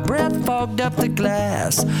 but my breath fogged up the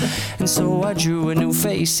glass, and so I drew a new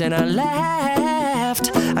face and I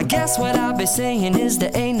laughed. I guess what I'll be saying is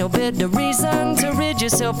there ain't no better reason to rid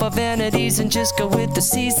yourself of vanities and just go with the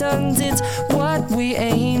seasons. It's what we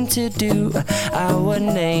aim to do. Our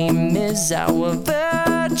name is our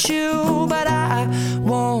virtue, but I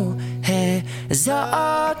won't hesitate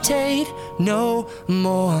no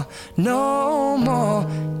more, no more.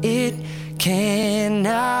 It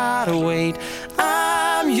cannot wait.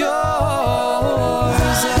 I'm yours.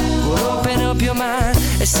 Well, open up your mind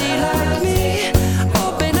and see like me.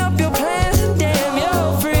 Open up your plans and damn,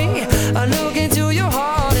 you're free. I look into your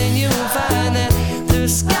heart and you'll find that the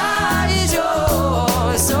sky is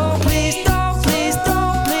yours. So please don't, please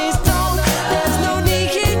don't, please don't. There's no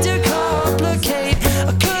need to complicate,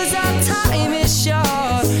 'cause our time is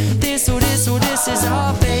short. This is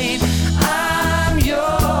our fate. I'm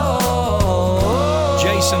yours.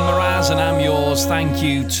 Jason Mraz and I'm Yours. Thank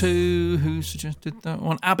you to who suggested that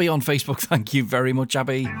one? Abby on Facebook. Thank you very much,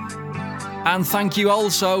 Abby. And thank you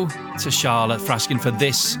also to Charlotte for asking for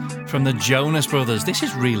this from the Jonas Brothers. This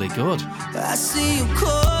is really good. I see you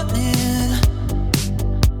calling.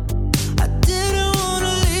 I didn't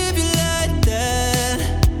wanna leave you like that.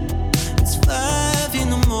 It's 5 in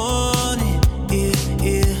the morning.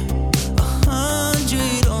 Yeah,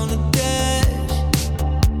 100 on the dash.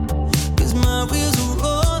 'Cause my wheels are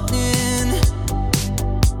rolling.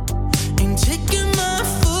 Ain't taking my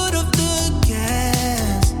foot off the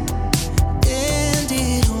gas. And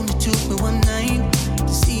it only took me one night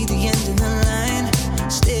to see the end of the line.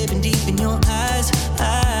 Staring deep in your eyes,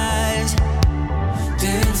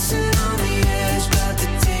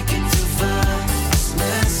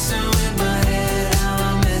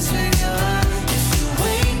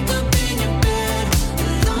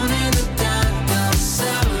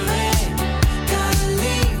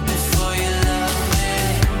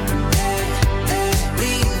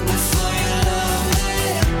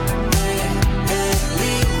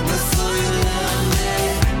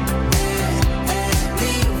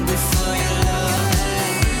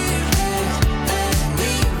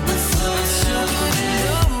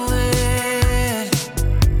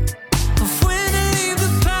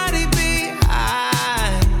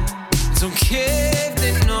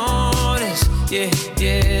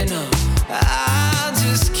 yeah, no. I'll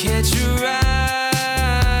just catch a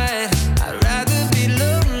ride. I'd rather be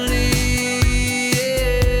lonely,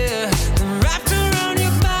 yeah, than wrapped around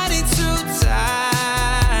your body too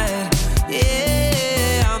tight.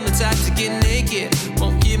 Yeah, I'm the type to get naked,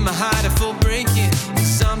 won't give my heart a full breaking,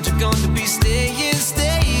 'cause I'm just going to be staying.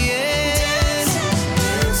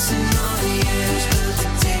 Dancing on the edge, but to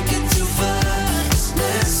take it too far. It's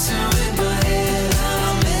messing with my head,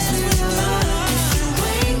 I'm messing with your heart. If you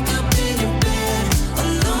wake up in your bed,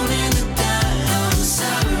 alone in the dark, I'm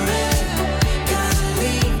sorry. Gotta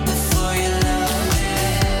leave before you love me.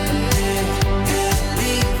 Gotta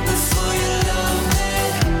leave before you love me.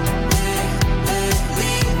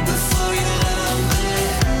 Leave before you love me.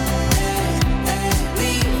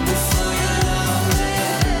 Leave before you love me.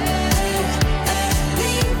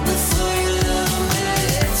 Leave before you love me.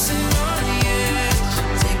 Dancing on the edge,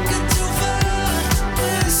 take it too far.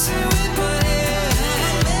 Messing with my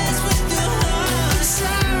head, mess with your heart.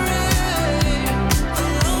 Sorry,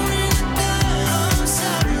 alone in the dark, I'm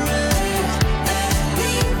sorry.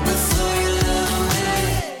 Leave before you love me.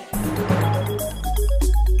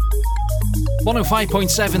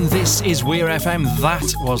 105.7, this is Weir FM.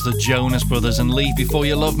 That was the Jonas Brothers and Leave Before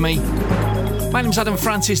You Love Me. My name's Adam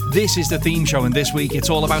Francis, this is the theme show, and this week it's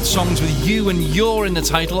all about songs with you and you're in the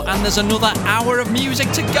title, and there's another hour of music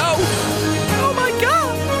to go. Oh my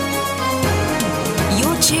God!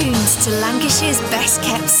 You're tuned to Lancashire's best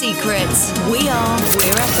kept secrets. We are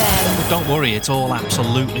Weir FM. Don't worry, it's all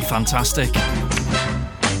absolutely fantastic.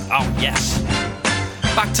 Oh yes.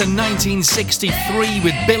 Back to 1963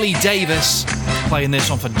 with Billy Davis playing this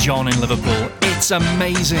one for John in Liverpool. It's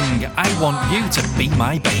amazing. I want you to be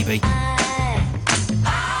my baby.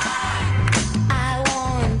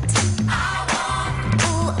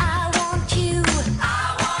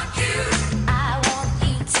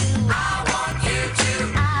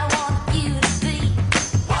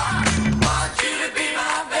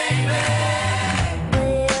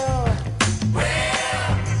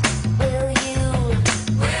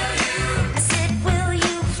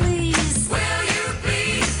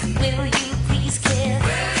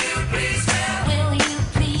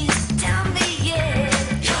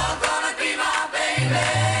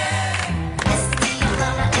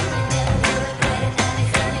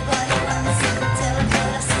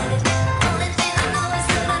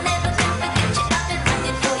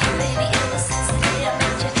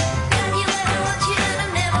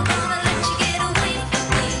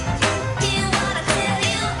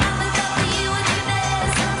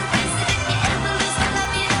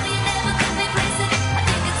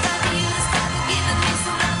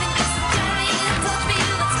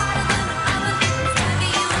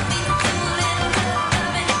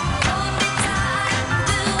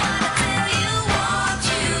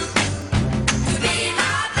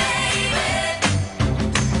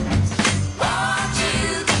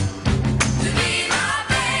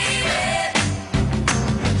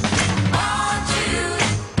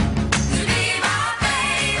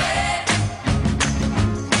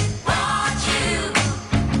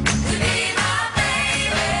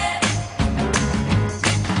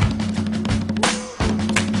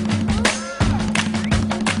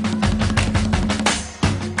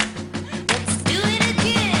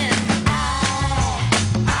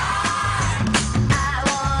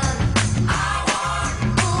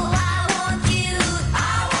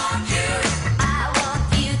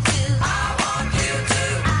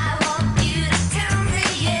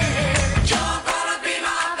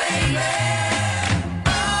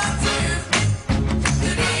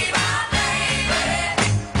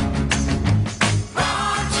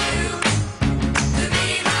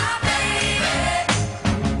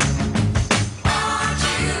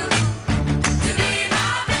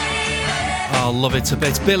 Love it a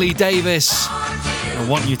bit. Billy Davis, I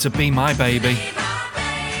want you to be my baby.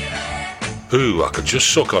 Ooh, I could just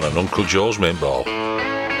suck on an Uncle Joe's mint ball.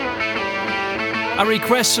 A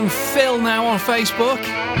request from Phil now on Facebook.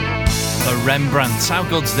 The Rembrandts, how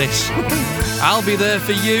good's this? I'll be there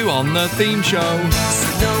for you on the theme show.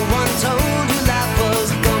 No one told you life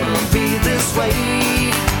was gonna be this way.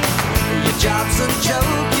 Your job's a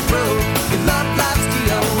joke, you broke. Your love life's the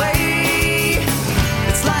away.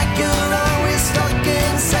 It's like you're always stuck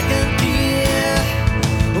in second gear,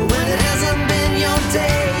 when it hasn't been your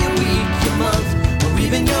day, your week, your month, or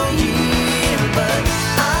even your year. But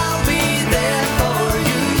I'll be there for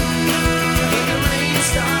you when the rain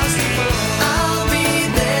starts to fall. I'll be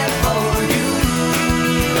there for you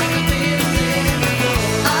like I've been there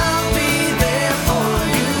before. I'll be there for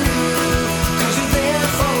you, 'cause you're there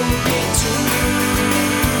for me too.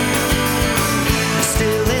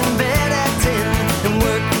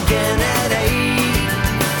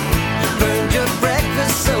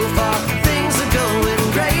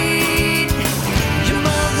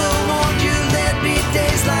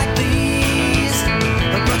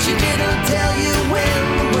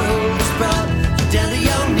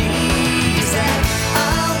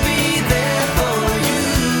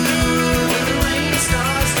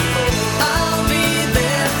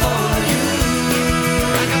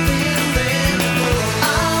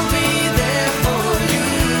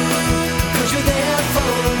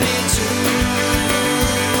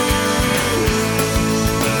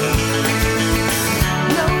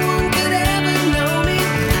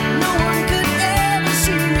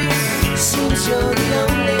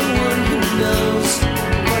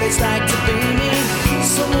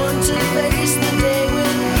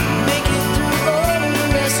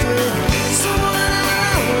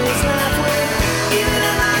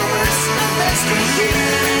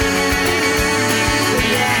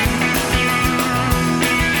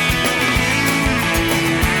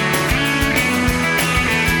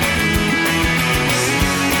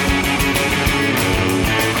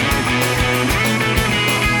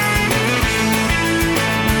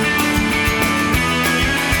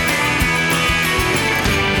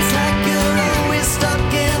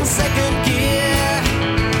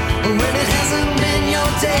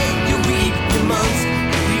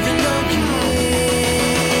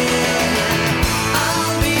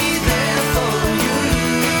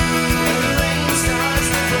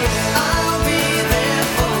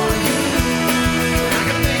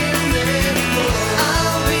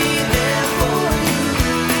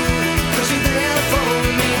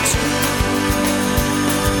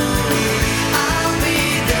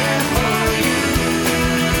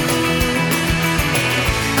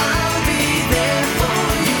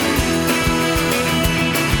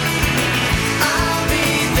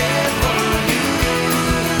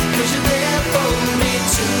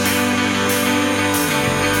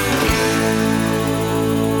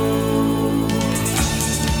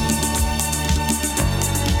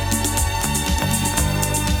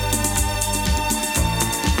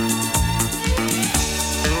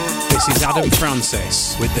 is Adam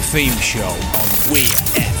Francis with the theme show on Weir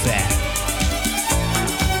FM.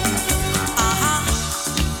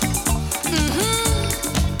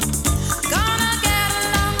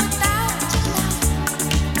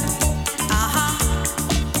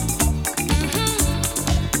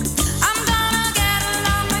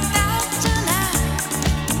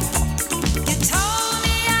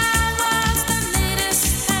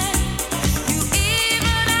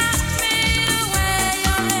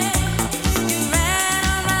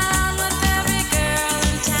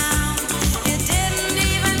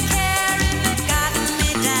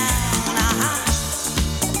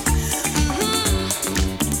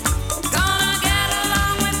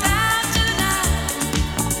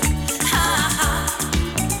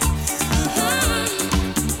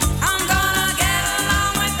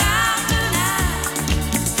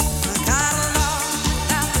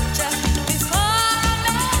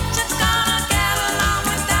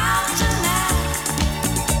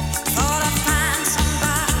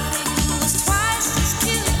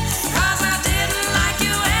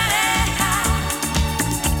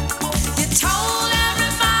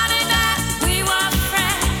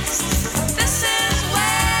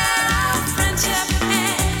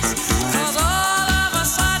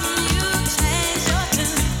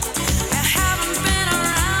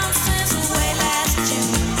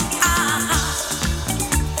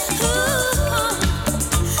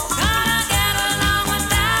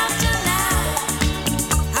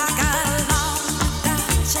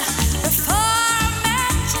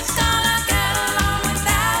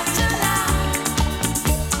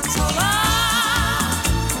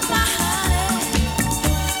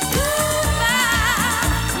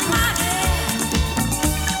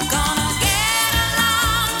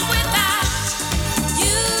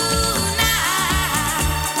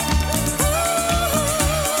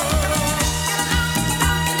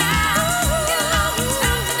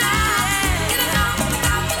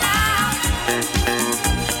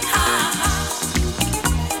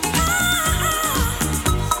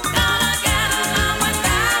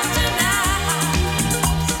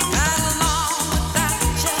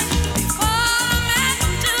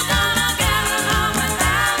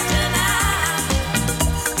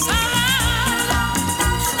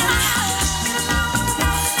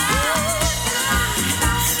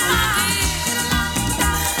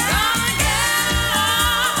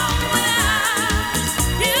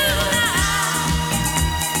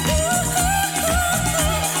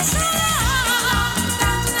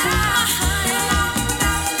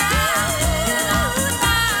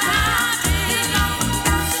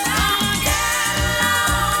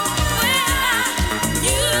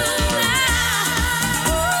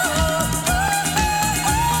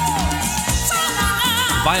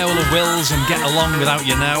 Viola Wills and Get Along Without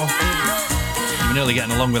You Now. You were nearly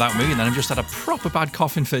getting along without me, and then I've just had a proper bad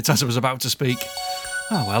coughing fit as I was about to speak.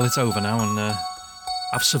 Oh well, it's over now, and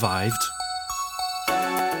I've survived.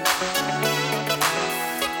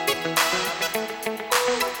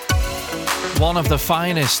 One of the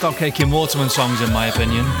finest Stock Aitken Waterman songs, in my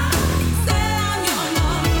opinion.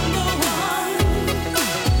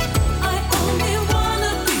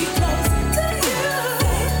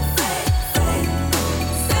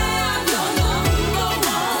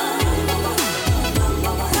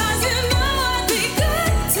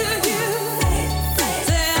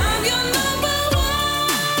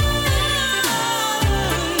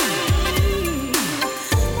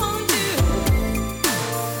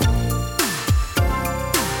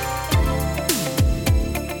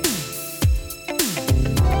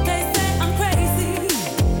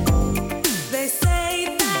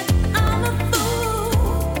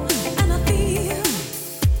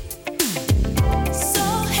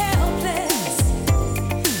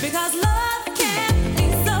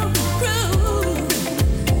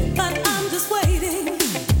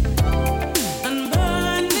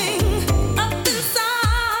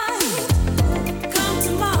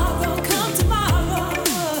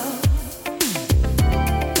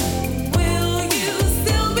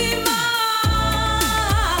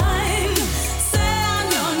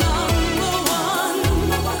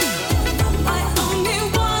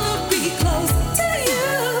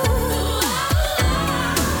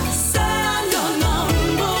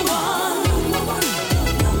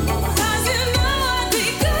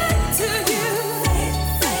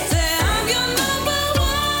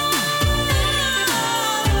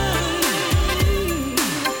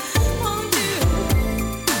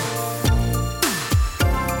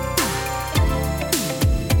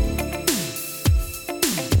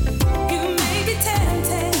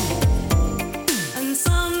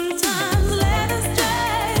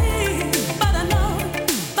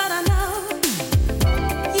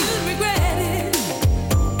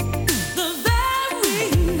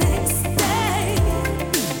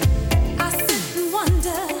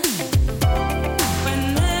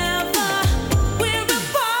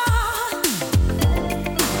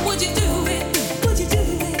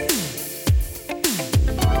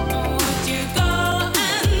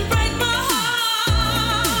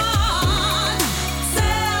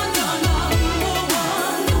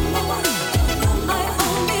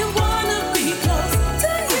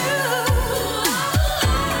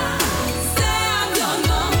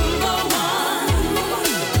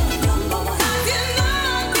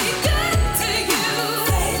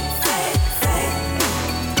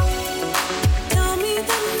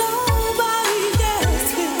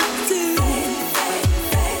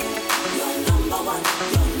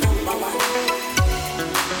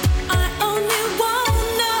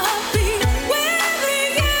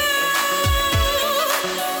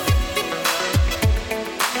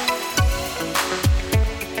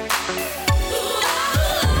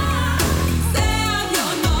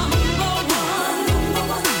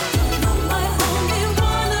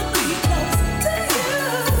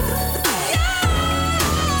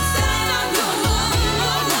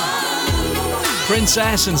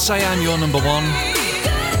 Princess and Say I'm Your Number One.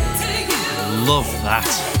 Love that.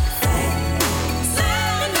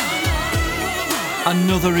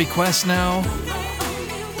 Another request now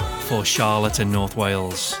for Charlotte in North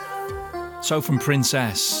Wales. So from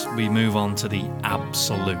Princess, we move on to the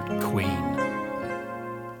absolute queen.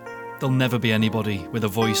 There'll never be anybody with a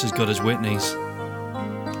voice as good as Whitney's.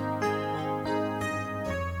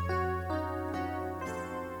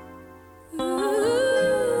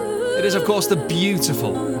 It is, of course, the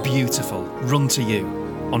beautiful, beautiful Run to You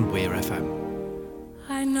on Weir FM.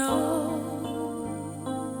 I know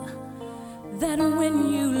that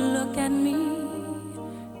when you look at me,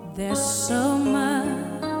 there's so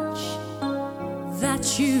much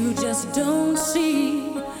that you just don't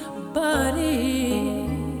see. But if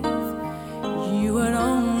you would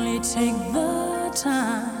only take the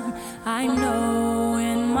time, I know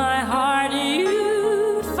in my heart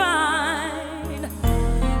you'd find.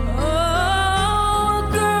 Oh,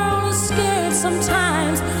 a girl is scared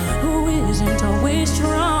sometimes who isn't always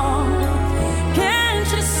strong. Can't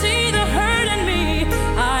you see the hurt in me?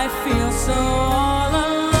 I feel so all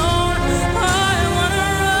alone. I wanna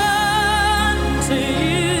run to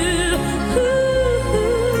you.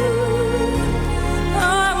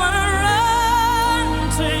 I wanna run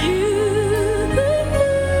to you.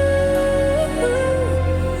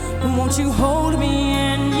 Won't you hold me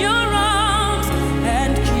in your arms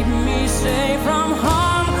and keep me safe from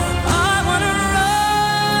harm? I wanna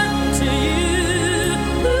run to you.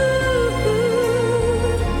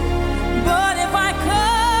 But if I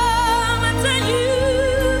come to you,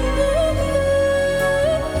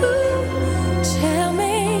 tell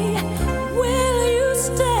me, will you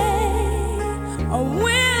stay or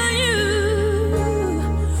will you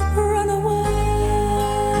run away?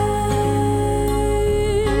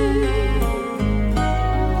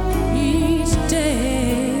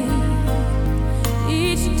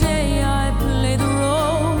 Each day I play the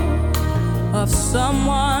role of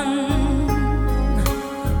someone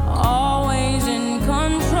always in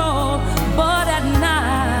control. But at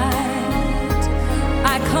night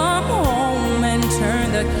I come home and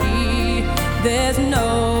turn the key. There's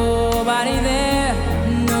nobody there,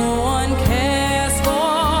 no one cares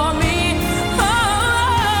for me.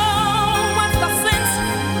 Oh, what's the sense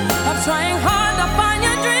of trying hard to find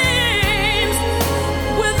your dreams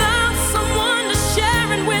without someone to share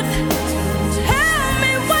it with? Tell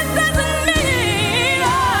me, what does it mean?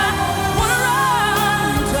 I wanna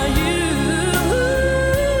run to you.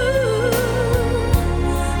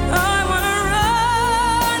 I wanna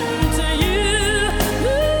run to you.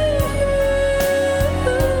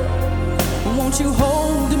 Won't you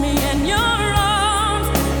hold me in your arms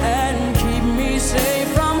and keep me safe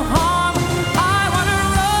from harm? I wanna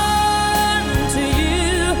run to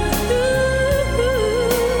you.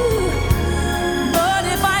 But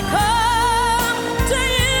if I come to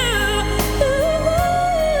you,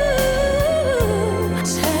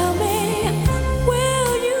 tell me,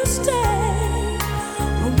 will you stay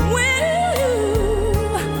or will you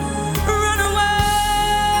run away?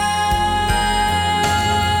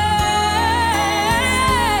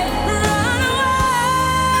 Run away.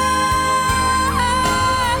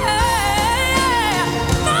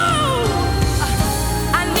 No,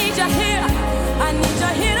 I need you here. I need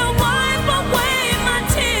you here to wipe away my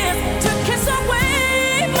tears, to kiss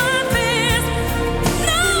away my fears.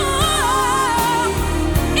 No,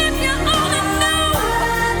 if you only knew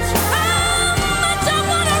how much I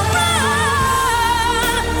wanna run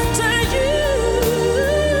to you.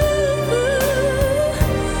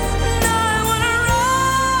 No, I wanna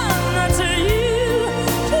run to you.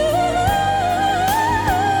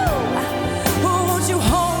 Won't you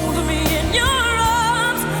hold me in your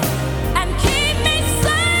arms and keep me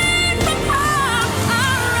safe from harm? I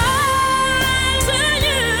run to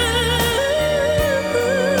you.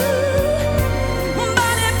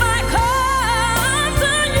 But if I come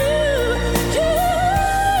to you,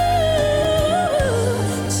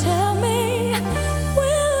 tell me,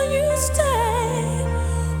 will you stay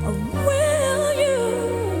or will you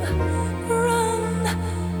run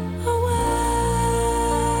away?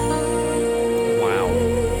 Wow.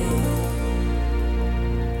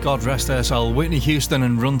 God rest her soul. Whitney Houston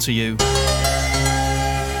and Run to You.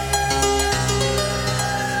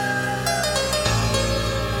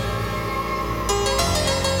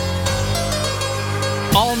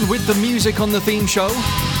 On with the music on the theme show.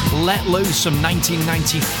 Let Loose, some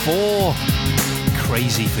 1994.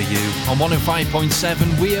 Crazy for You on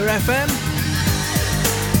 105.7 Weir FM.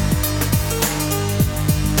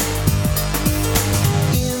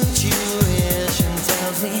 Intuition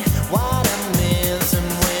tells me what I'm missing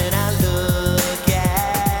when I look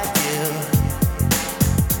at you.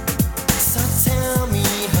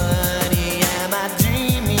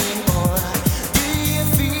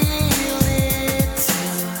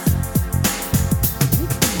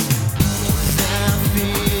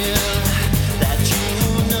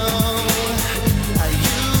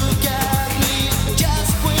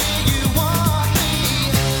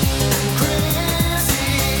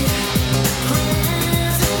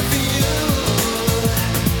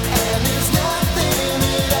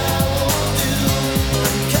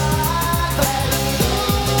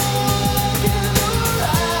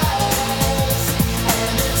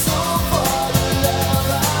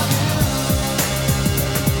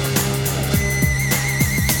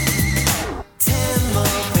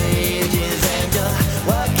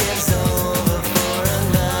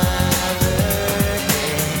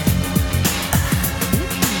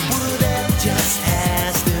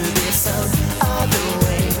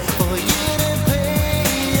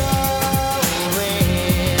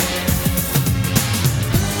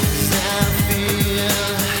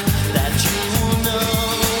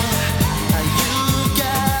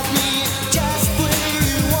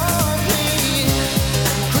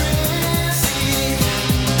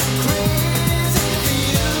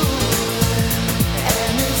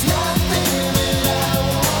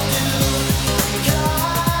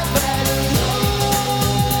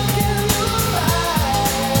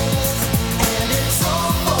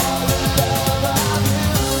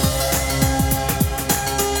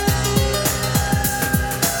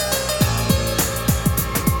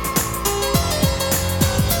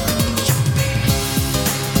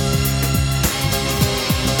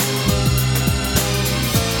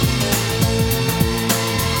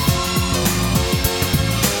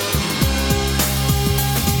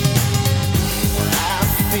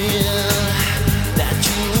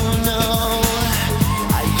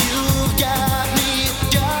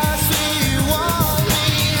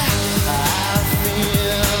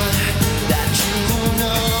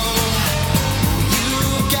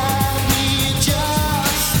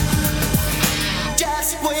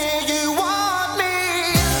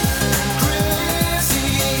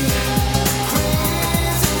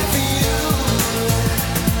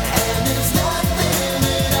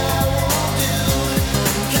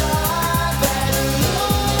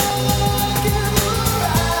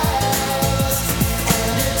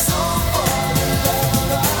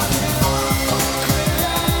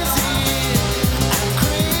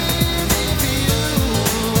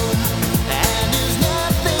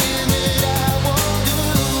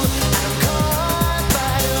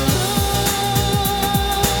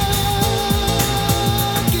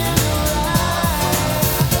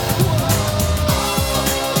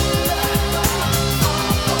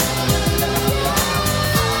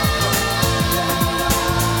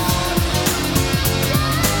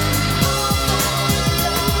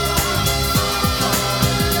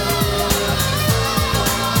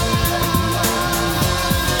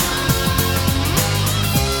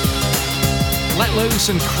 Let Loose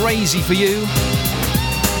and Crazy for You.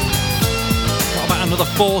 Got about another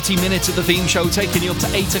 40 minutes of the theme show taking you up to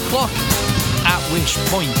 8 o'clock, at which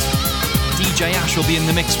point DJ Ash will be in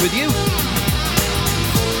the mix with you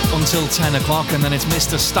until 10 o'clock, and then it's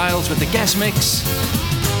Mr. Styles with the guest mix,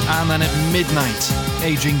 and then at midnight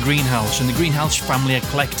Adrian Greenhalgh and the Greenhalgh Family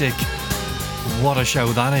Eclectic. What a show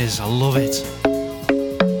that is, I love it.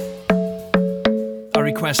 A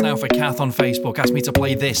request now for Kath on Facebook asked me to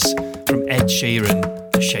play this from Ed Sheeran,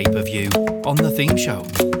 The Shape of You, on the theme show.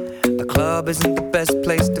 The club isn't the best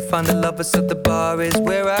place to find a lover, so the bar is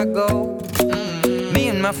where I go. Me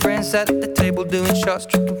and my friends sat at the table doing shots,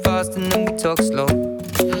 tripping fast, and then we talk slow.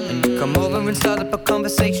 And you come over and start up a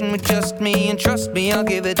conversation with just me, and trust me, I'll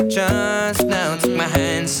give it a chance. Now take my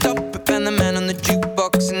hand, stop it, and the man on the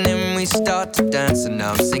jukebox, and then we start to dance. And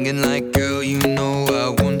now I'm singing like, girl, you know I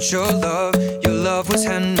want your love. Your love was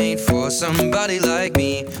handmade for somebody like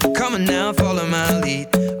me. Come on now, follow my lead.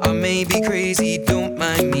 I may be crazy, don't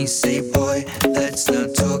mind me. Say, boy, let's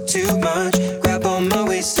not talk too much. Grab on my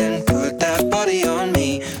waist and put that body on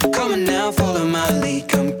me. Come on now, follow my lead.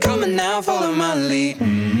 Come on now, follow my lead.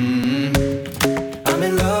 I'm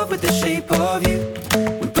in love with the shape of you.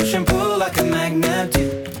 We push and pull like a magnet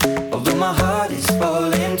do. Although my heart is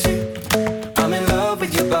falling too. I'm in love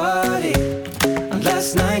with your body. And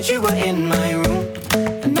last night you were in my room,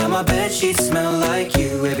 and now my bedsheets smell like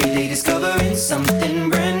you. Every day discovering something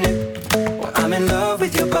brand new. Well, I'm in love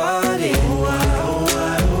with your body.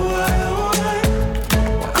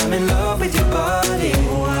 I'm in love with your body.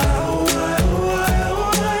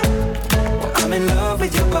 I'm in love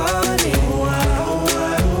with your body.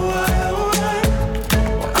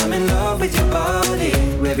 I'm in love with your body.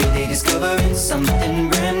 Every day discovering something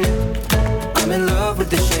brand new. I'm in love with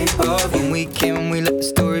the shape of you. When we came, we let the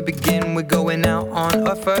story begin. We're going out on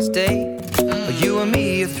our first date. You and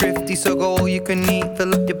me are thrifty, so go all you can eat.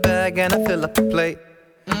 Fill up your bag and I fill up the plate.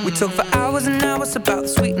 We talk for hours and hours about the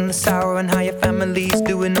sweet and the sour, and how your family's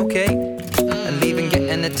doing okay. And leaving,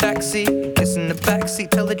 getting a taxi, kissing the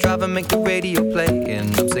backseat, tell the driver make the radio play.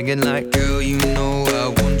 And I'm singing like, girl, you know I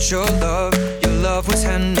want your love. Your love was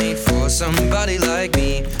handmade for somebody like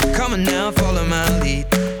me. Come on now, follow my lead.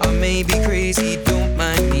 I may be crazy, don't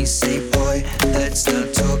mind me. Say, boy, let's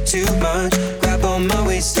not talk too much. Grab on my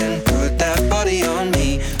waist and put that body on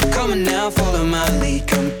me. Come on now, follow my lead.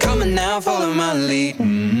 Come on now, follow my lead.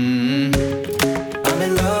 I'm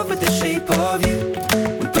in love with the shape of you.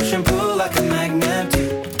 We push and pull like a magnet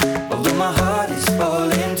do. Although my heart is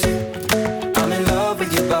falling too. I'm in love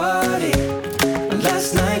with your body.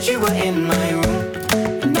 Last night you were in my room,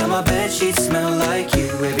 and now my bedsheets smell like you.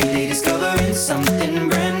 Every day discovering something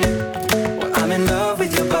brand new. Well, I'm in love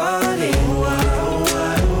with your body.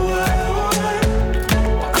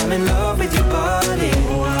 I'm in love with your body.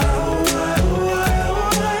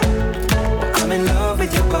 I'm in love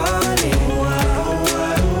with your body.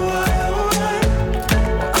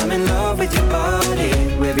 I'm in love with your body.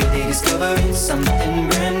 Every day discovering something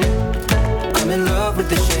brand new. I'm in love with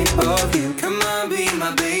the shape of you. Come on, be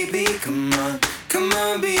my baby, come on. Come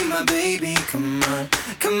on, be my baby, come on.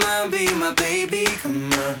 Come on, be my baby,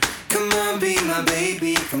 come on. Come on, be my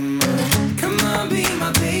baby, come on. Come on, be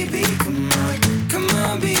my baby, come on. Come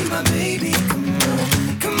on, be my baby, come on.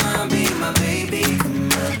 Come on, be my baby,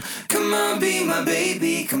 come on. Come on, be my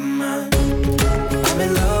baby, come on. I'm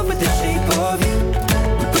in love with the shape of you.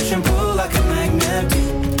 We push and pull like a magnet do.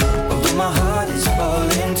 Although my heart is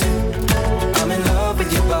falling too. I'm in love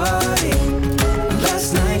with your body.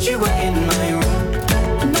 Last night you were in my room,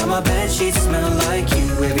 and now my bedsheets smell like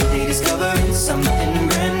you. Every day discovering something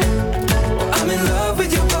brand new. Well, I'm in love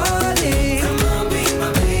with your body. Come on, be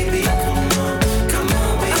my baby, come on. Come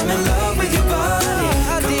on, be I'm in love with your body.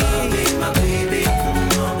 Come on, be my baby,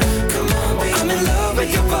 come on. Come on, be I'm in love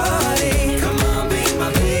with your body. Come on, be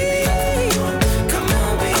my baby, come on. Come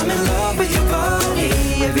on, be I'm in love with your body.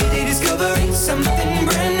 Every day discovering something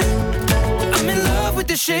brand new. I'm in love with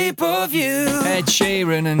the shape of you. Ed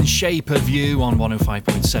Sheeran and Shape of You on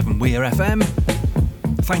 105.7 Weir FM.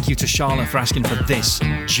 Thank you to Charlotte for asking for this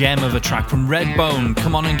gem of a track from Redbone.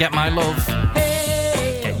 Come on and get my love.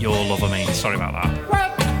 Get your love, I mean. Sorry about that.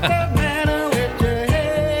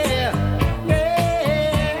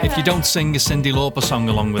 If you don't sing a Cyndi Lauper song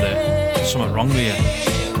along with it, there's something wrong with you.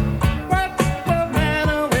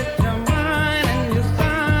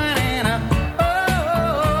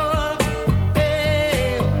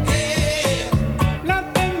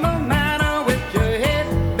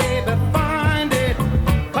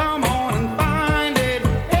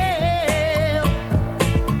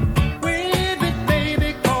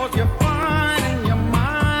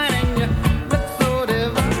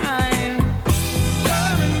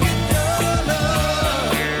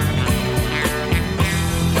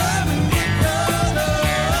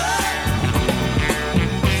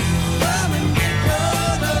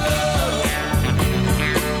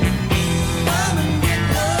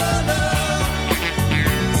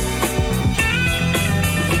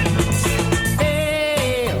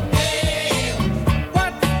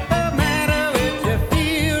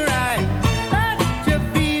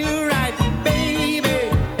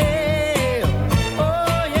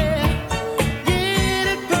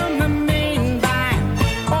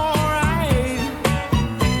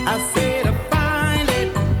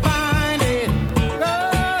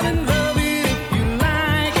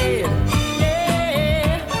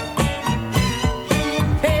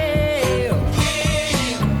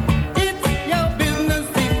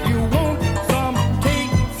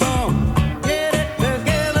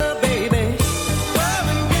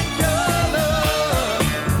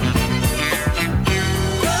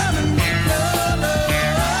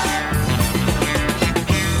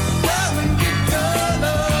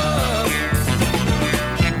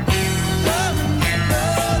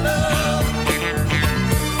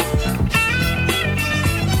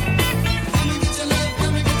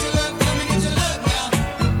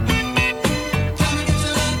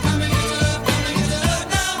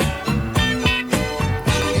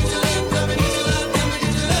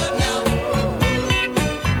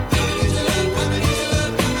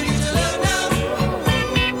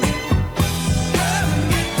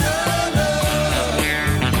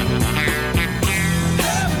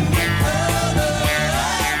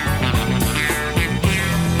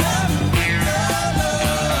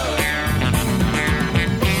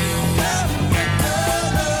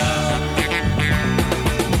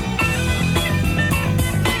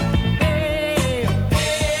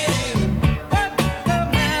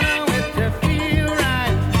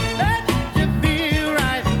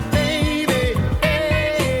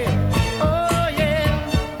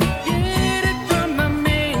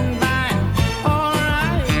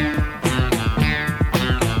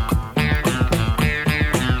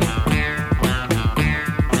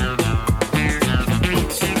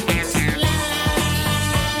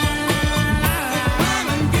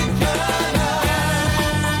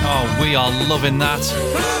 are loving that.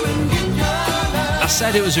 I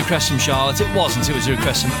said it was a request from Charlotte. It wasn't. It was a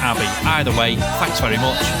request from Abby. Either way, thanks very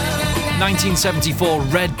much. 1974,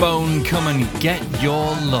 Redbone, Come and Get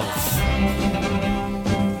Your Love.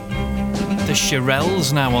 The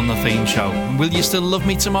Shirelles now on the theme show. Will you still love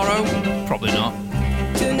me tomorrow? Probably not.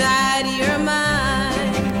 Tonight you're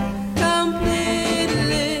mine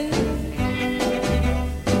completely.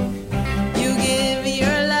 You give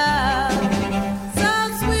your love so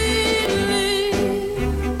sweetly.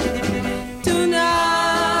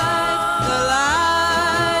 Tonight the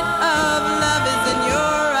light of love is in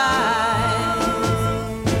your eyes.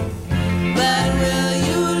 But will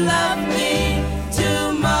you love me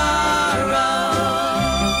tomorrow?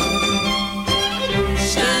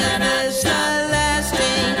 Shine a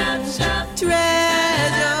lasting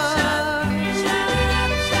treasure,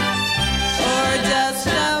 or just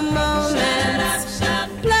a moment's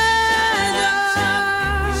pleasure.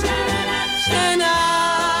 And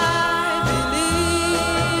I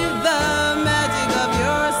believe the magic of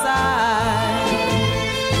your side.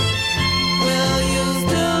 Will you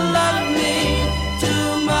still love me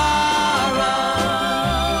tomorrow?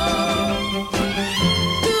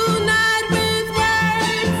 Tonight with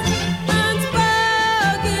words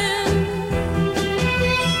unspoken,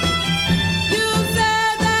 you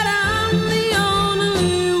said that I'm the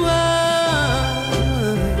only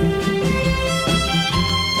one.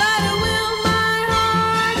 But will my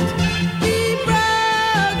heart be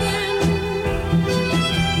broken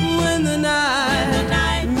when the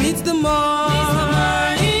night meets the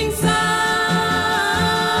morning sun?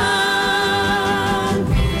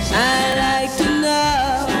 I'd like to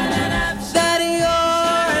know that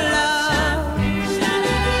your love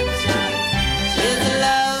is the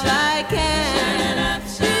love I can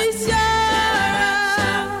be sure of.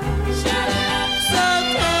 So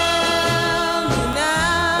tell me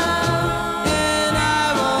now, and I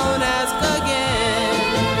won't ask again.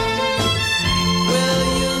 Will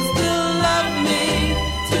you still love me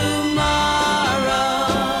tomorrow?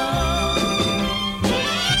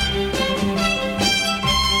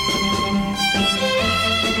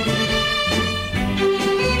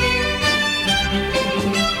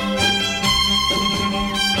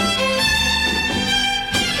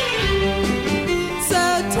 So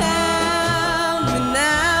tell me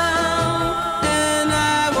now, and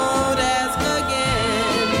I won't ask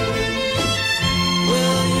again.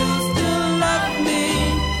 Will you still love me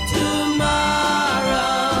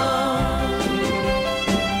tomorrow?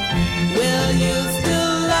 Will you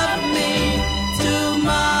still love me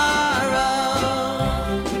tomorrow?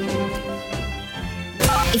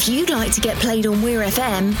 If you'd like to get played on Weir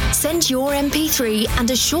FM, send your MP3 and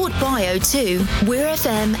a short bio to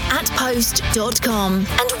weirfm@post.com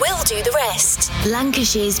and we'll do the rest.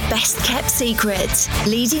 Lancashire's best kept secret,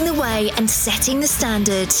 leading the way and setting the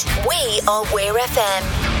standard. We are Weir FM.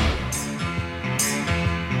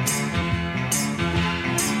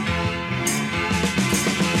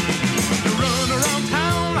 You run around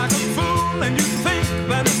town like a fool and you think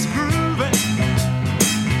that it's groovy.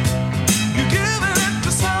 You give it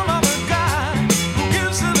to some other guy who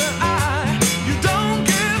gives it an eye. You don't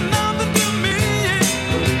give nothing to me.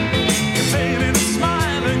 You fade in a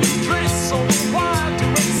smile and you dress so wild to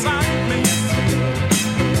excite me.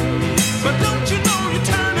 But don't you know you're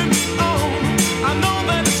turning me on? I know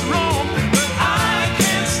that it's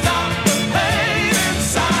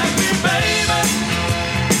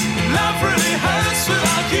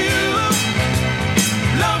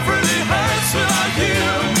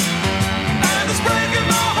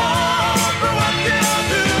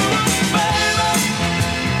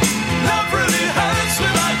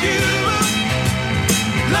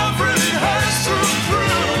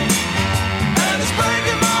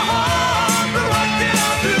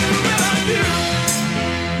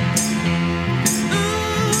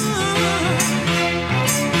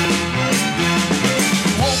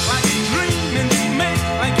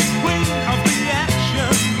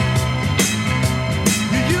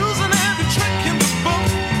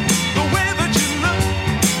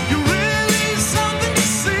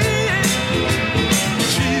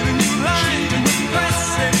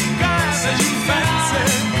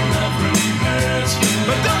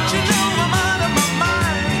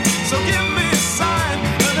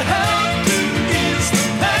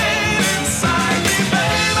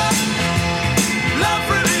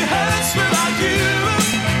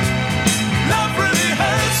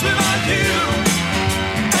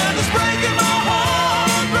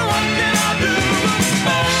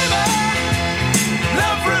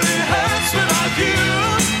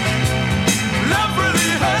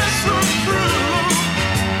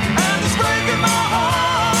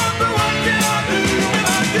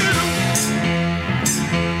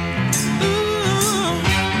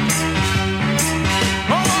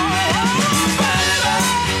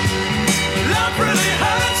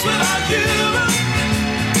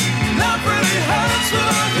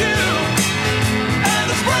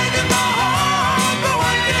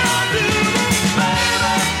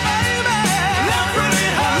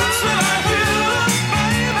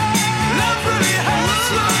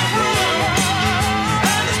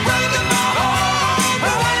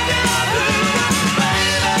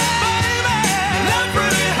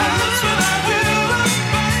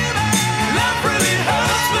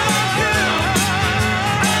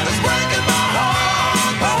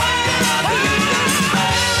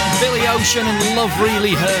Passion and Love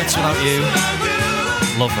Really Hurts Without You.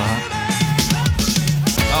 Love that.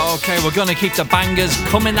 Okay, we're gonna keep the bangers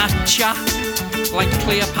coming at ya like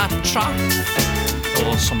Cleopatra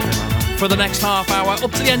or something like that. For the next half hour, up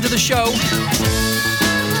to the end of the show,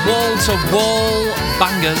 wall to wall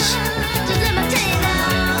bangers.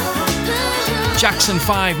 Jackson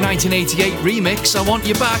 5 1988 remix, I Want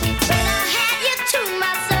You Back.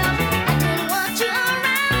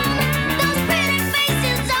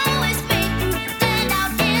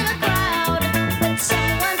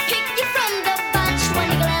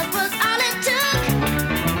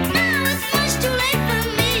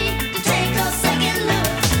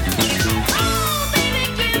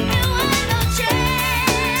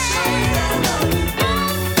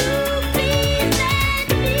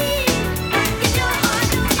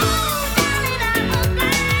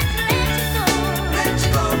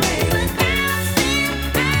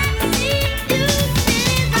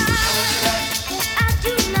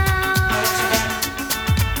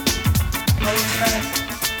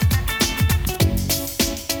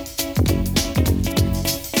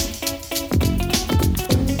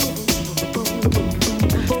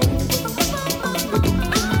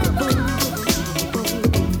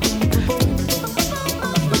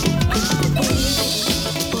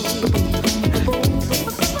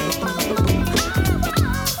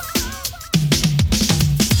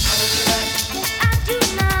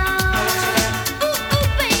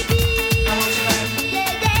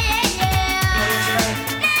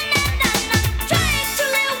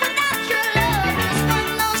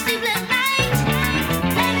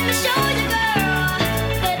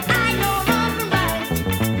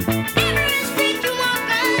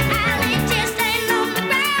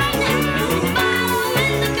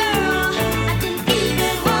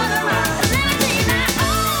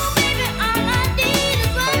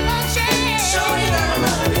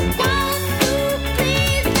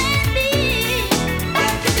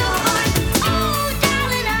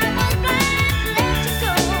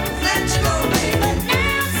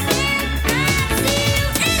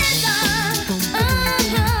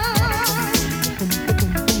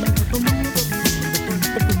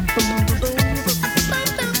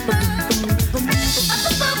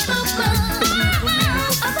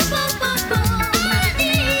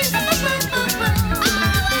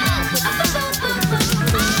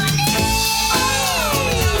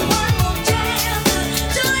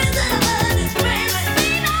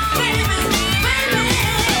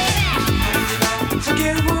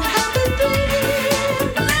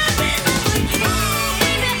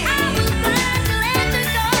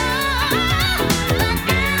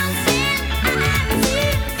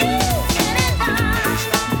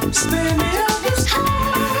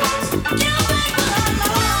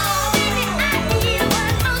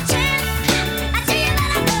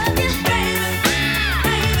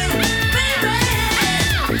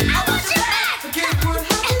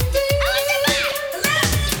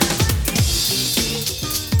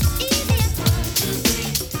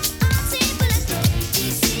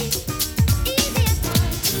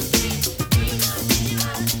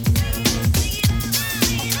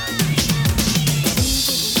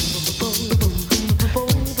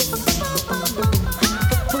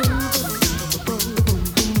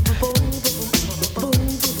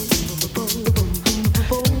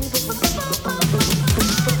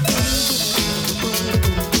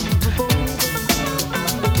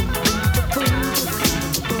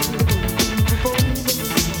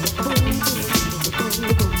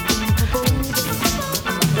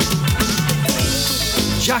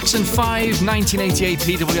 Jackson 5 1988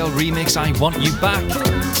 PWL remix, I Want You Back.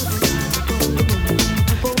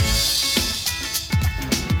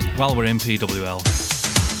 While we're in PWL,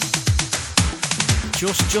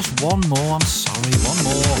 just one more, I'm sorry, one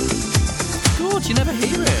more. Good, you never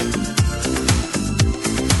hear it.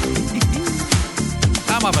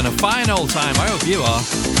 I'm having a fine old time, I hope you are.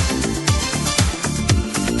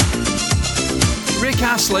 Rick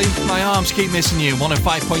Astley, My Arms Keep Missing You,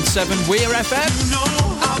 105.7 Weir FM. You know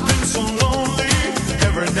I've been so lonely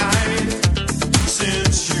every night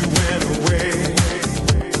since you went away.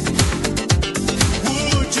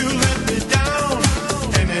 Would you let me down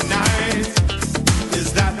any night?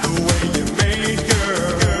 Is that the way you made,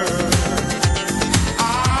 girl? I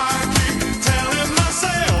keep telling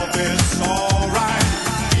myself it's alright,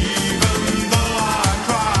 even though I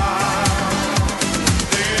cry.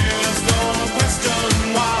 There's no question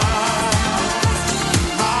why.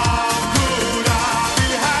 How could I be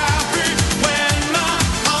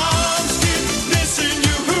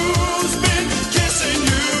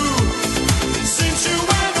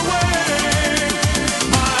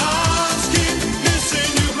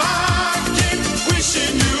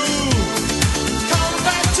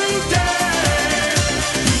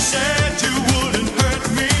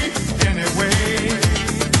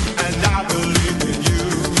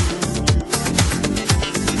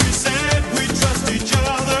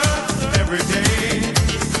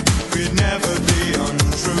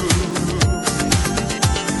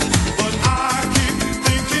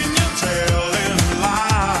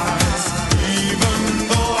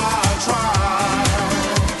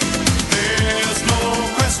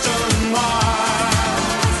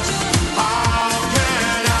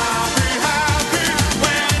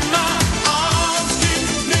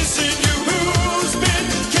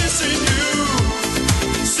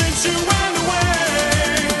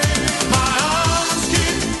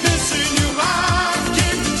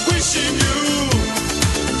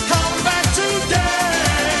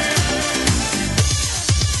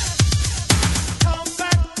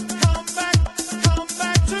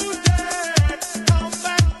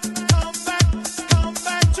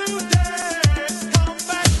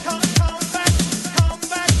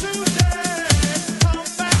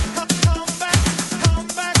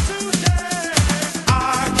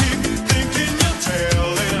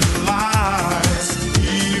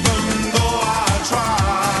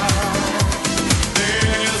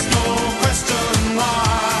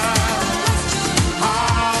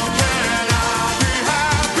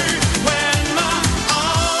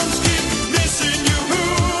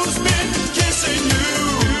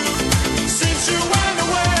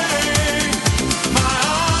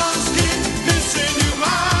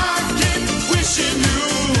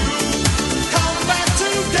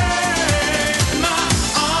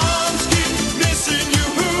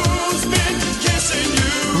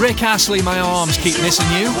Rick Astley, My Arms Keep Missing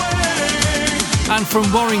You. And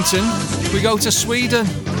from Warrington, we go to Sweden,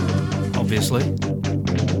 obviously.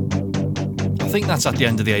 I think that's at the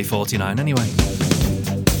end of the A49 anyway.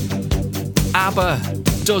 ABBA,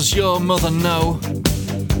 Does Your Mother Know?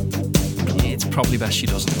 It's probably best she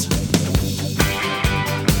doesn't.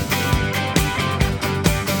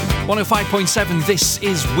 105.7, this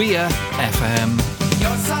is Weir FM.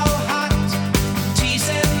 You're so hot,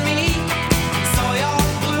 teasing me. So you're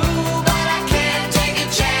blue, but I can't take a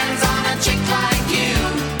chance on a chick like you.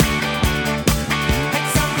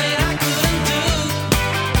 It's something I couldn't do.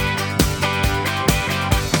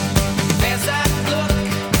 There's that look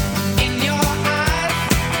in your eyes.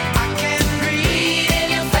 I can read in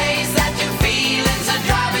your face that your feelings are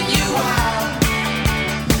driving you wild.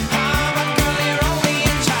 But girl, you're only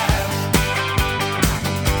a child.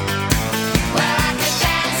 Well, I could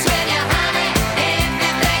dance with you, honey, if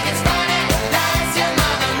you think it's funny. Does your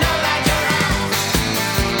mother know that you're out?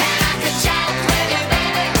 And I could chat with you,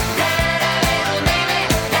 baby, pretty little baby.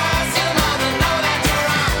 Does your mother know that you're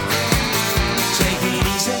out? Take it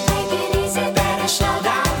easy, better slow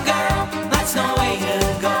down, girl. That's no way to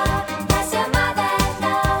go. Does your mother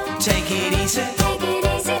know? Take it easy,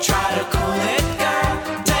 try to cool it, girl.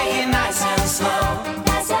 Take it nice and slow.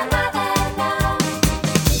 Does your mother know?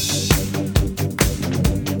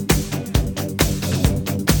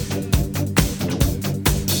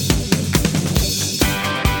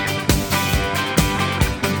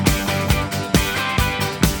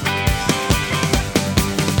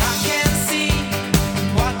 I can see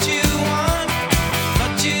what you want,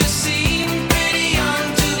 but you seem pretty young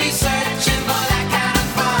to be searching for that kind of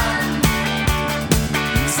fun.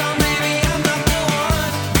 So maybe I'm not the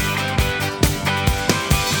one.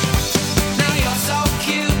 Now you're so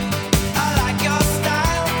cute, I like your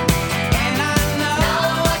style, and I know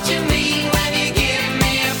what you mean when you give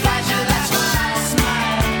me a flash of that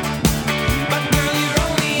smile. But girl, you're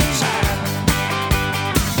only a child.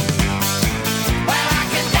 Well, I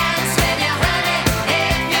could dance with you, honey,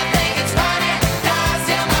 if you think it's funny. Does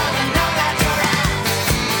your mother know that you're out?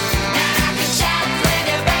 And I could chat with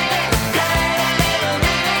you, baby, pretty little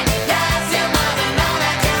baby. Does your mother know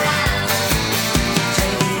that you're out?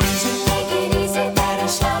 Take it easy, better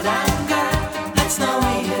slow down, girl. That's no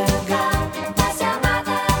way to go. Does your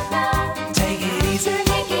mother know? Take it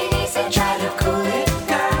easy, try to cool it,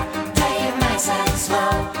 girl. Take it nice and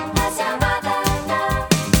slow. Does your mother know?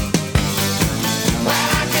 Well,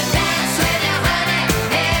 I could dance with you, honey,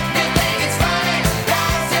 if you think it's funny.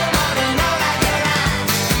 Does your mother know that you're out?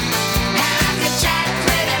 And I could chat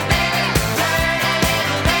with you, baby, pretty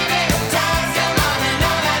little baby. Does your mother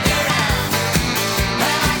know that you're out?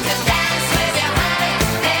 Well, I could dance with you, honey,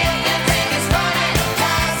 if you think it's funny.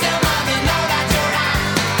 Does your mother know that you're out?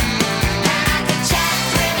 And I could chat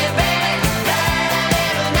with you, baby, pretty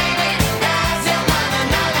little baby. Does your mother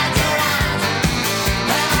know that you're out?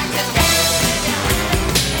 Well, I could dance with you.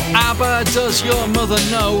 ABBA, Does Your Mother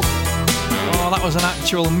Know? Oh, that was an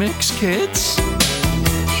actual mix, kids.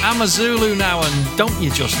 Amazulu now, and Don't You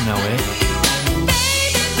Just Know It?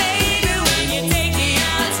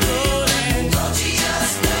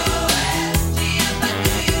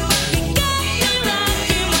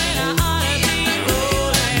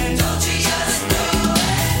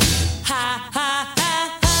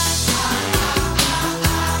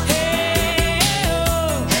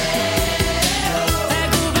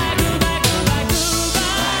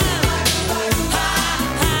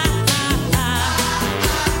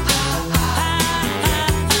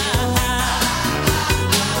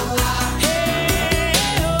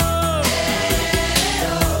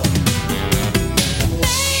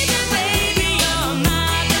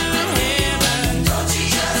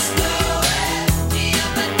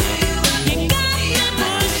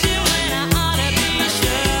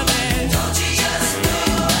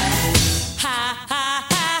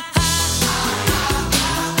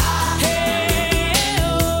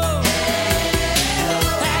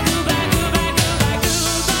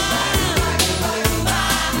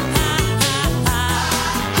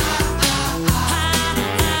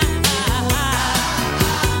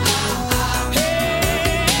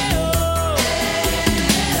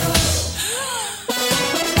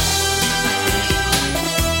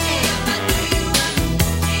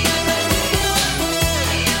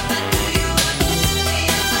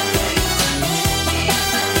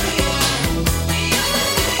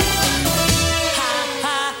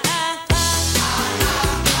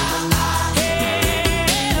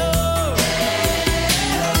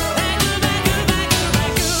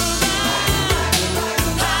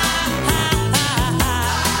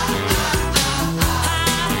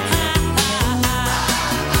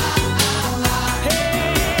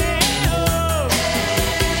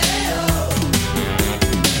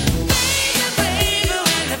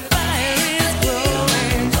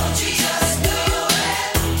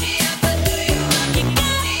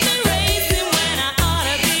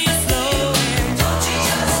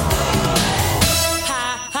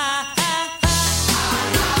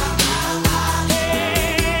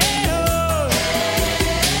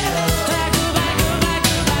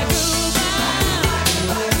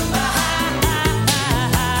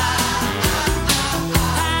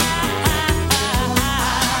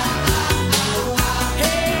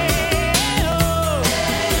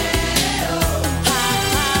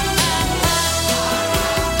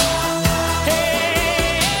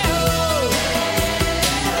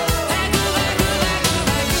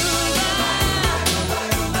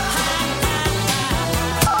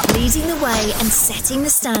 and setting the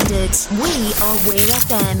standard. We are Weir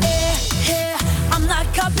FM. I'm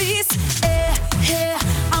like a beast.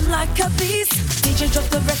 I'm like a beast. DJ drop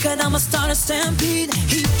the record, I'ma start a stampede.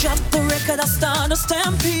 He drop the record, I start a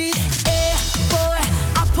stampede. Boy,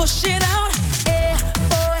 I push it out.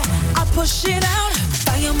 Boy, I push it out.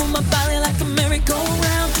 Fire on my body like a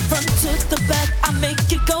merry-go-round. Front to the back, I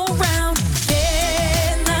make it go round.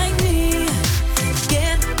 Get like me.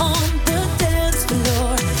 Get on the dance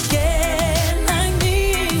floor. Get like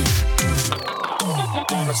me.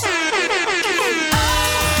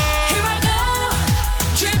 Here I go.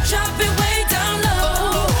 Drip dropping way down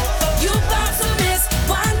low. You bout to miss.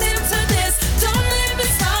 Wind into this. Don't let me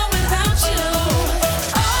start without you.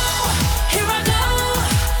 Oh, here I go.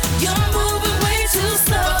 You're moving way too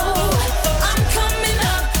slow. I'm coming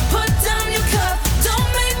up. Put down your cup. Don't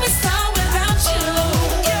make me start without you.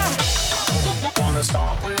 Yeah. Wanna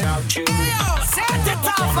start without you. Set it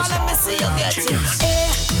off, let me see you get it.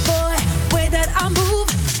 Boy, way that I move.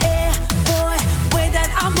 Boy, way that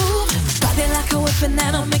I move. Body like a weapon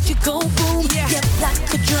that'll make you go boom. Get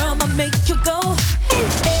like a drum, I'll make you go.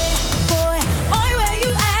 Boy, oi where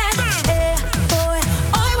you at? Boy,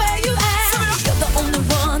 oi where you at? You're the only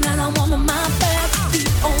one that I want on my back. The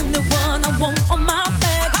only one I want on my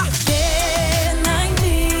back. Get like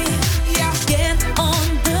me. Get on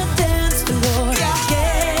the dance floor.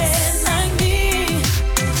 Get like me.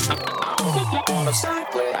 Wanna start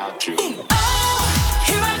without you. Oh,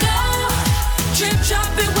 here I go. Drip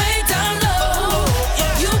dropping way down low.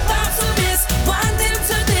 You bout to miss. Wind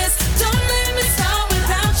into this. Don't let me start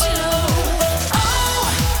without you. Oh,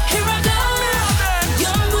 here I go.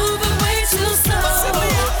 You're moving way too slow.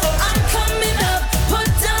 I'm coming up. Put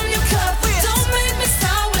down your cup. Don't make me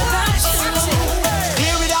start without you.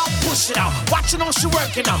 Clear it out, push it out. Watching how she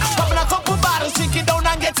working out. Popping a couple bottles, drink it down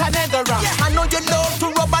and get another round. I know you love to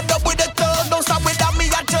rub and up with the thug. Don't stop without me,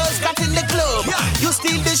 I just got in the club. You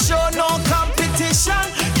steal the show, no competition.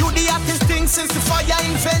 You the hottest thing since the fire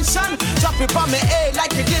invention. Drop it on me head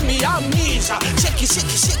like you give me amnesia. Shake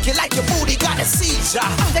it like your booty got a seizure.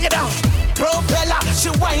 Take it down. Propeller, she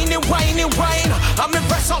whining. I'm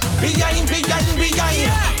impressed up behind.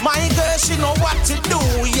 My girl, she know what to do,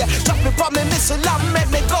 yeah. Drop it on me, missile, and make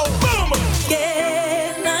me go boom.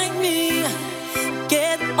 Get like me.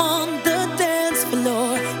 Get on the dance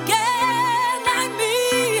floor. Get like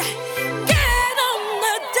me. Get on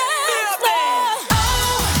the dance floor.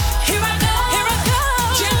 Oh, here I go.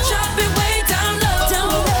 Drip dropping way down low.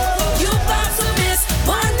 You bout to miss.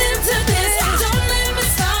 Wind into this. Don't let me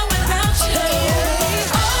start without you.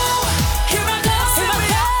 Oh, here I go.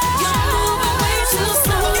 You're moving way too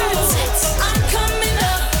slow. I'm coming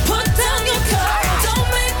up. Put down your cup. Don't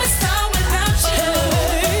make me start without you.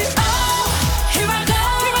 Oh, here I go.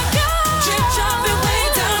 Drip dropping way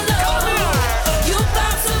down low. You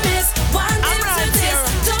bout to miss. Wind into this.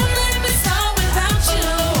 Don't let me start without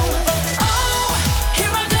you. Oh,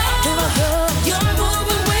 here I go. You're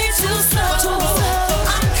moving way too slow.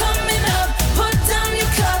 I'm coming up. Put down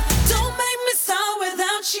your cup. Don't make me start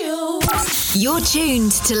without you. You're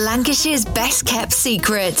tuned to Lancashire's best kept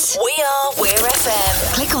secret. We are Weir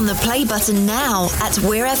FM. Click on the play button now at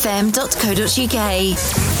weirfm.co.uk.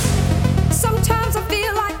 Sometimes I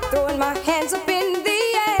feel like throwing my hands up in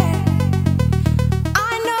the air.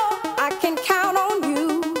 I know I can count on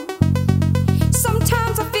you.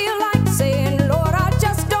 Sometimes I feel like saying, Lord, I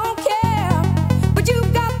just don't care. But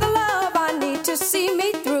you've got the love I need to see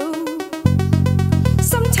me through.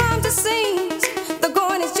 Sometimes it seems the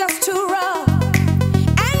going is just too rough.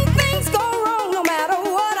 And things go wrong no matter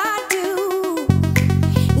what I do.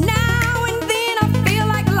 Now and then I feel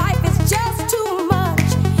like life is just too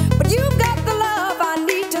much. But you've got the love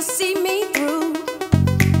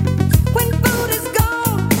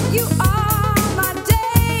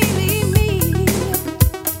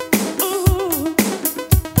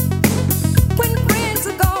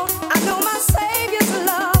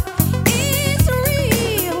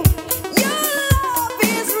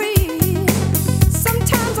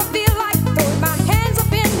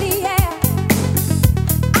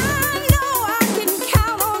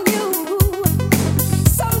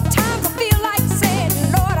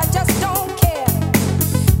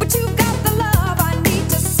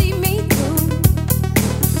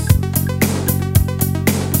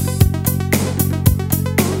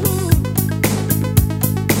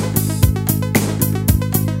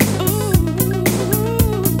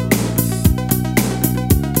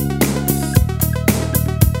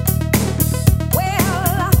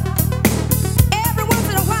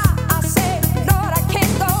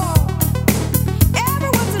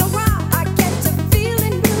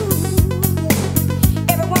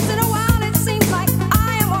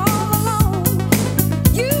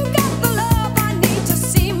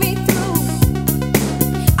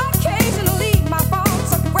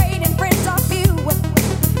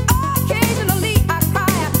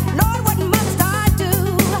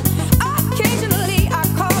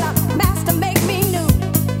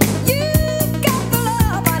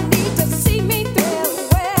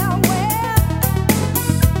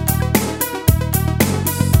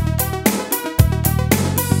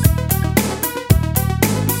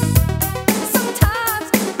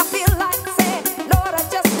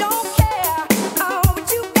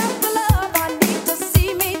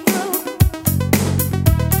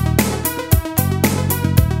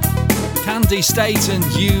City State and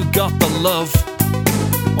You Got the Love.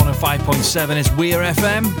 105.7 is Weir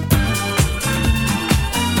FM.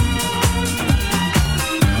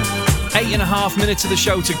 8.5 minutes of the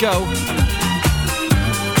show to go.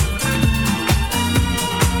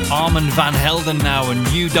 Armand Van Helden now and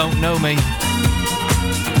You Don't Know Me.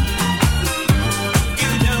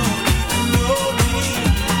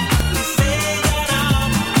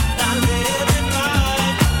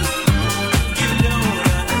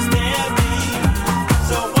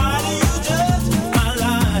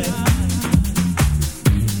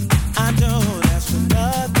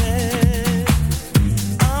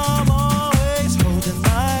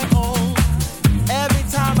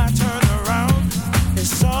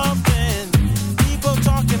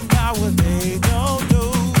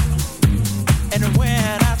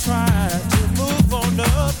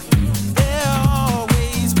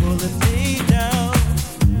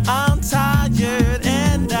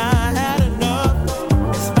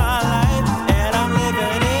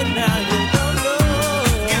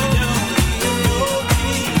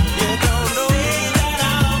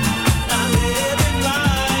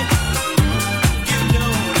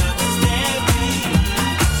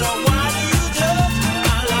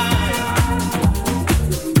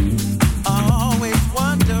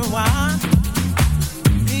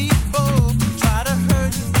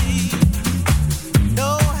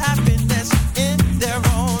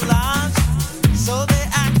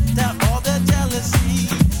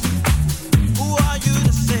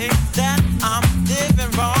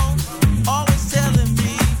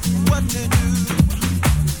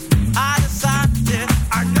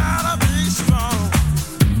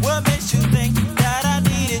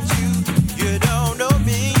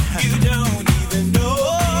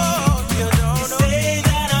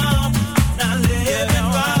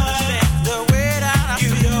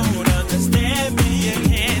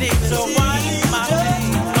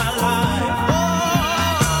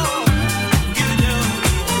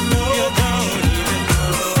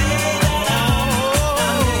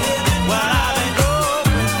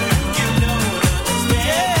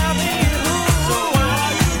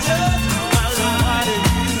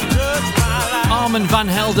 Van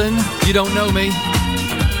Helden, You Don't Know Me.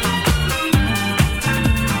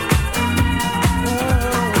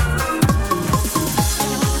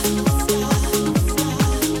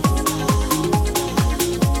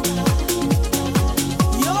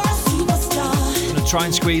 I'm gonna try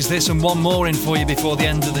and squeeze this and one more in for you before the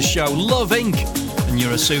end of the show. Love Inc. and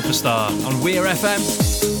You're a Superstar on Weir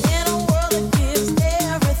FM.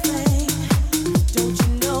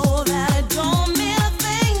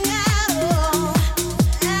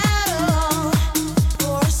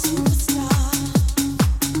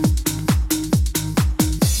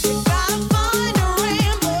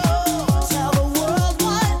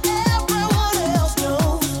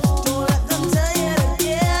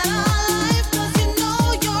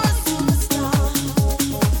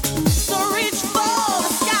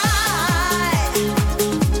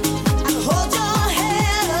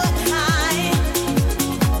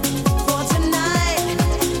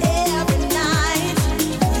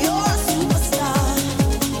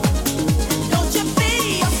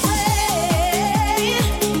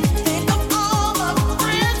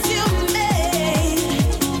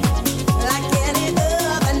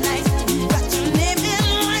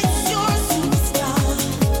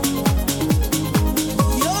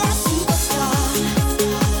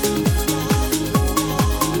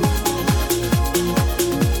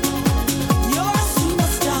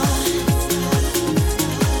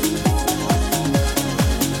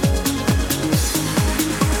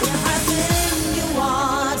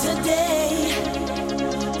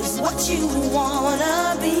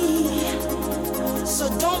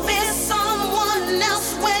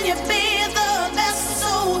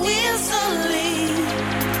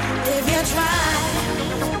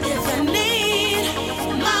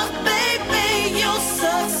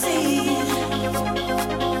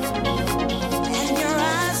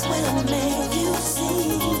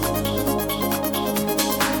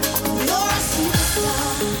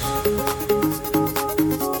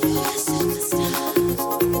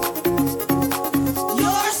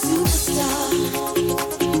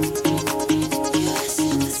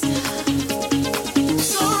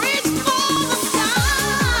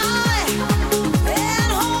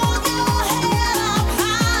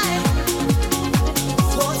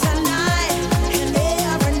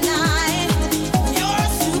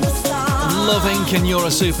 And You're a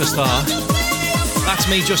Superstar. That's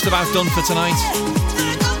me just about done for tonight.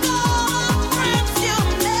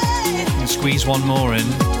 And squeeze one more in.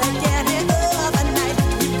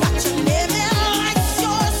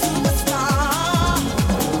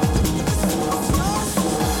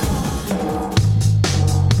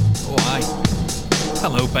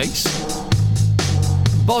 face.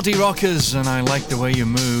 Body Rockers, and I Like the Way You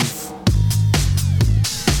Move.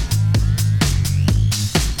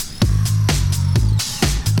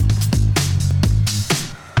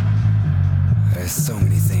 There's so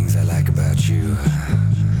many things I like about you.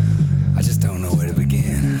 I just don't know where to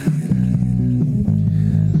begin.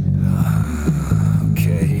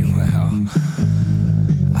 Okay, well,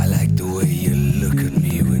 I like the way you look at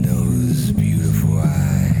me with those beautiful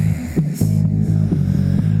eyes.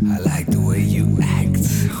 I like the way you act,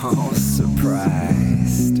 all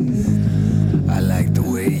surprised. I like the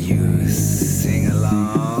way you sing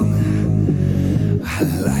along. I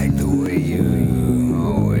like the way you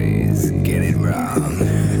always get it wrong.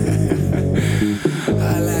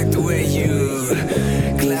 I like the way you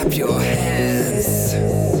clap your hands.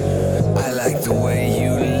 I like the way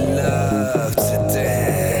you love to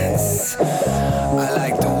dance. I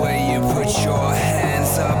like the way you put your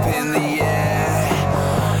hands up in the air.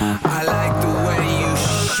 I like the way you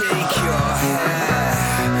shake your hair.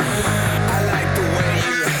 I like the way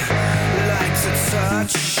you like to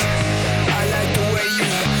touch. I like the way you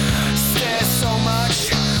stare so much.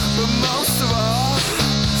 But most of all,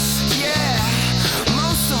 yeah,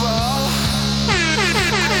 most of all, I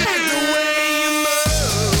like the way you move.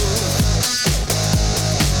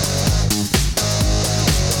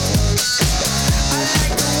 I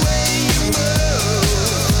like the way you move.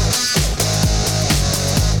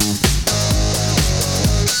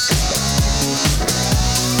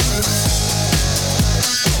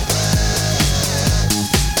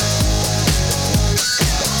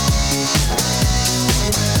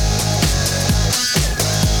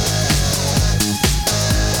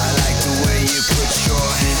 I like the way you put your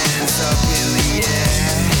hands up in the air.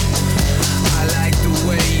 I like the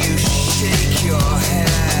way you shake your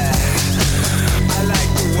hair. I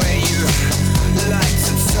like the way you like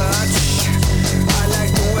to touch. I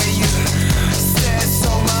like the way you stare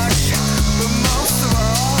so much. But most of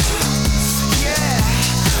all, yeah,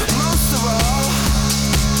 most of all,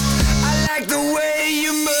 I like the way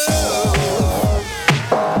you move.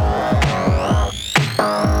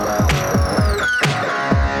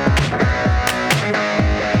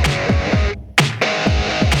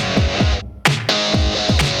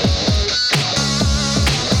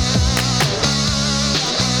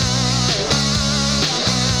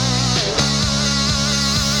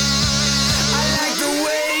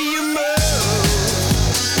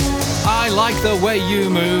 I Like the Way You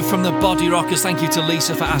Move from the Body Rockers. Thank you to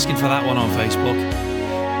Lisa for asking for that one on Facebook.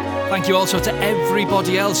 Thank you also to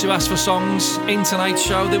everybody else who asked for songs in tonight's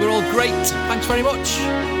show. They were all great. Thanks very much.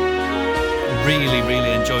 Really,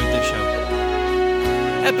 really enjoyed this show.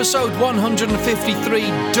 Episode 153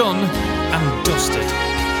 done and dusted.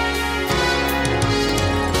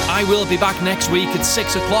 I will be back next week at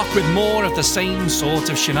 6 o'clock with more of the same sort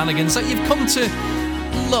of shenanigans that you've come to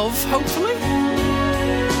love, hopefully.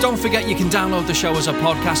 Don't forget you can download the show as a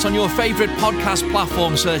podcast on your favourite podcast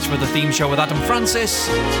platform. Search for The Theme Show with Adam Francis.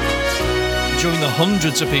 Join the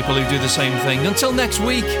hundreds of people who do the same thing. Until next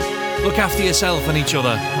week, look after yourself and each other,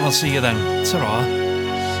 and I'll see you then. Ta-ra.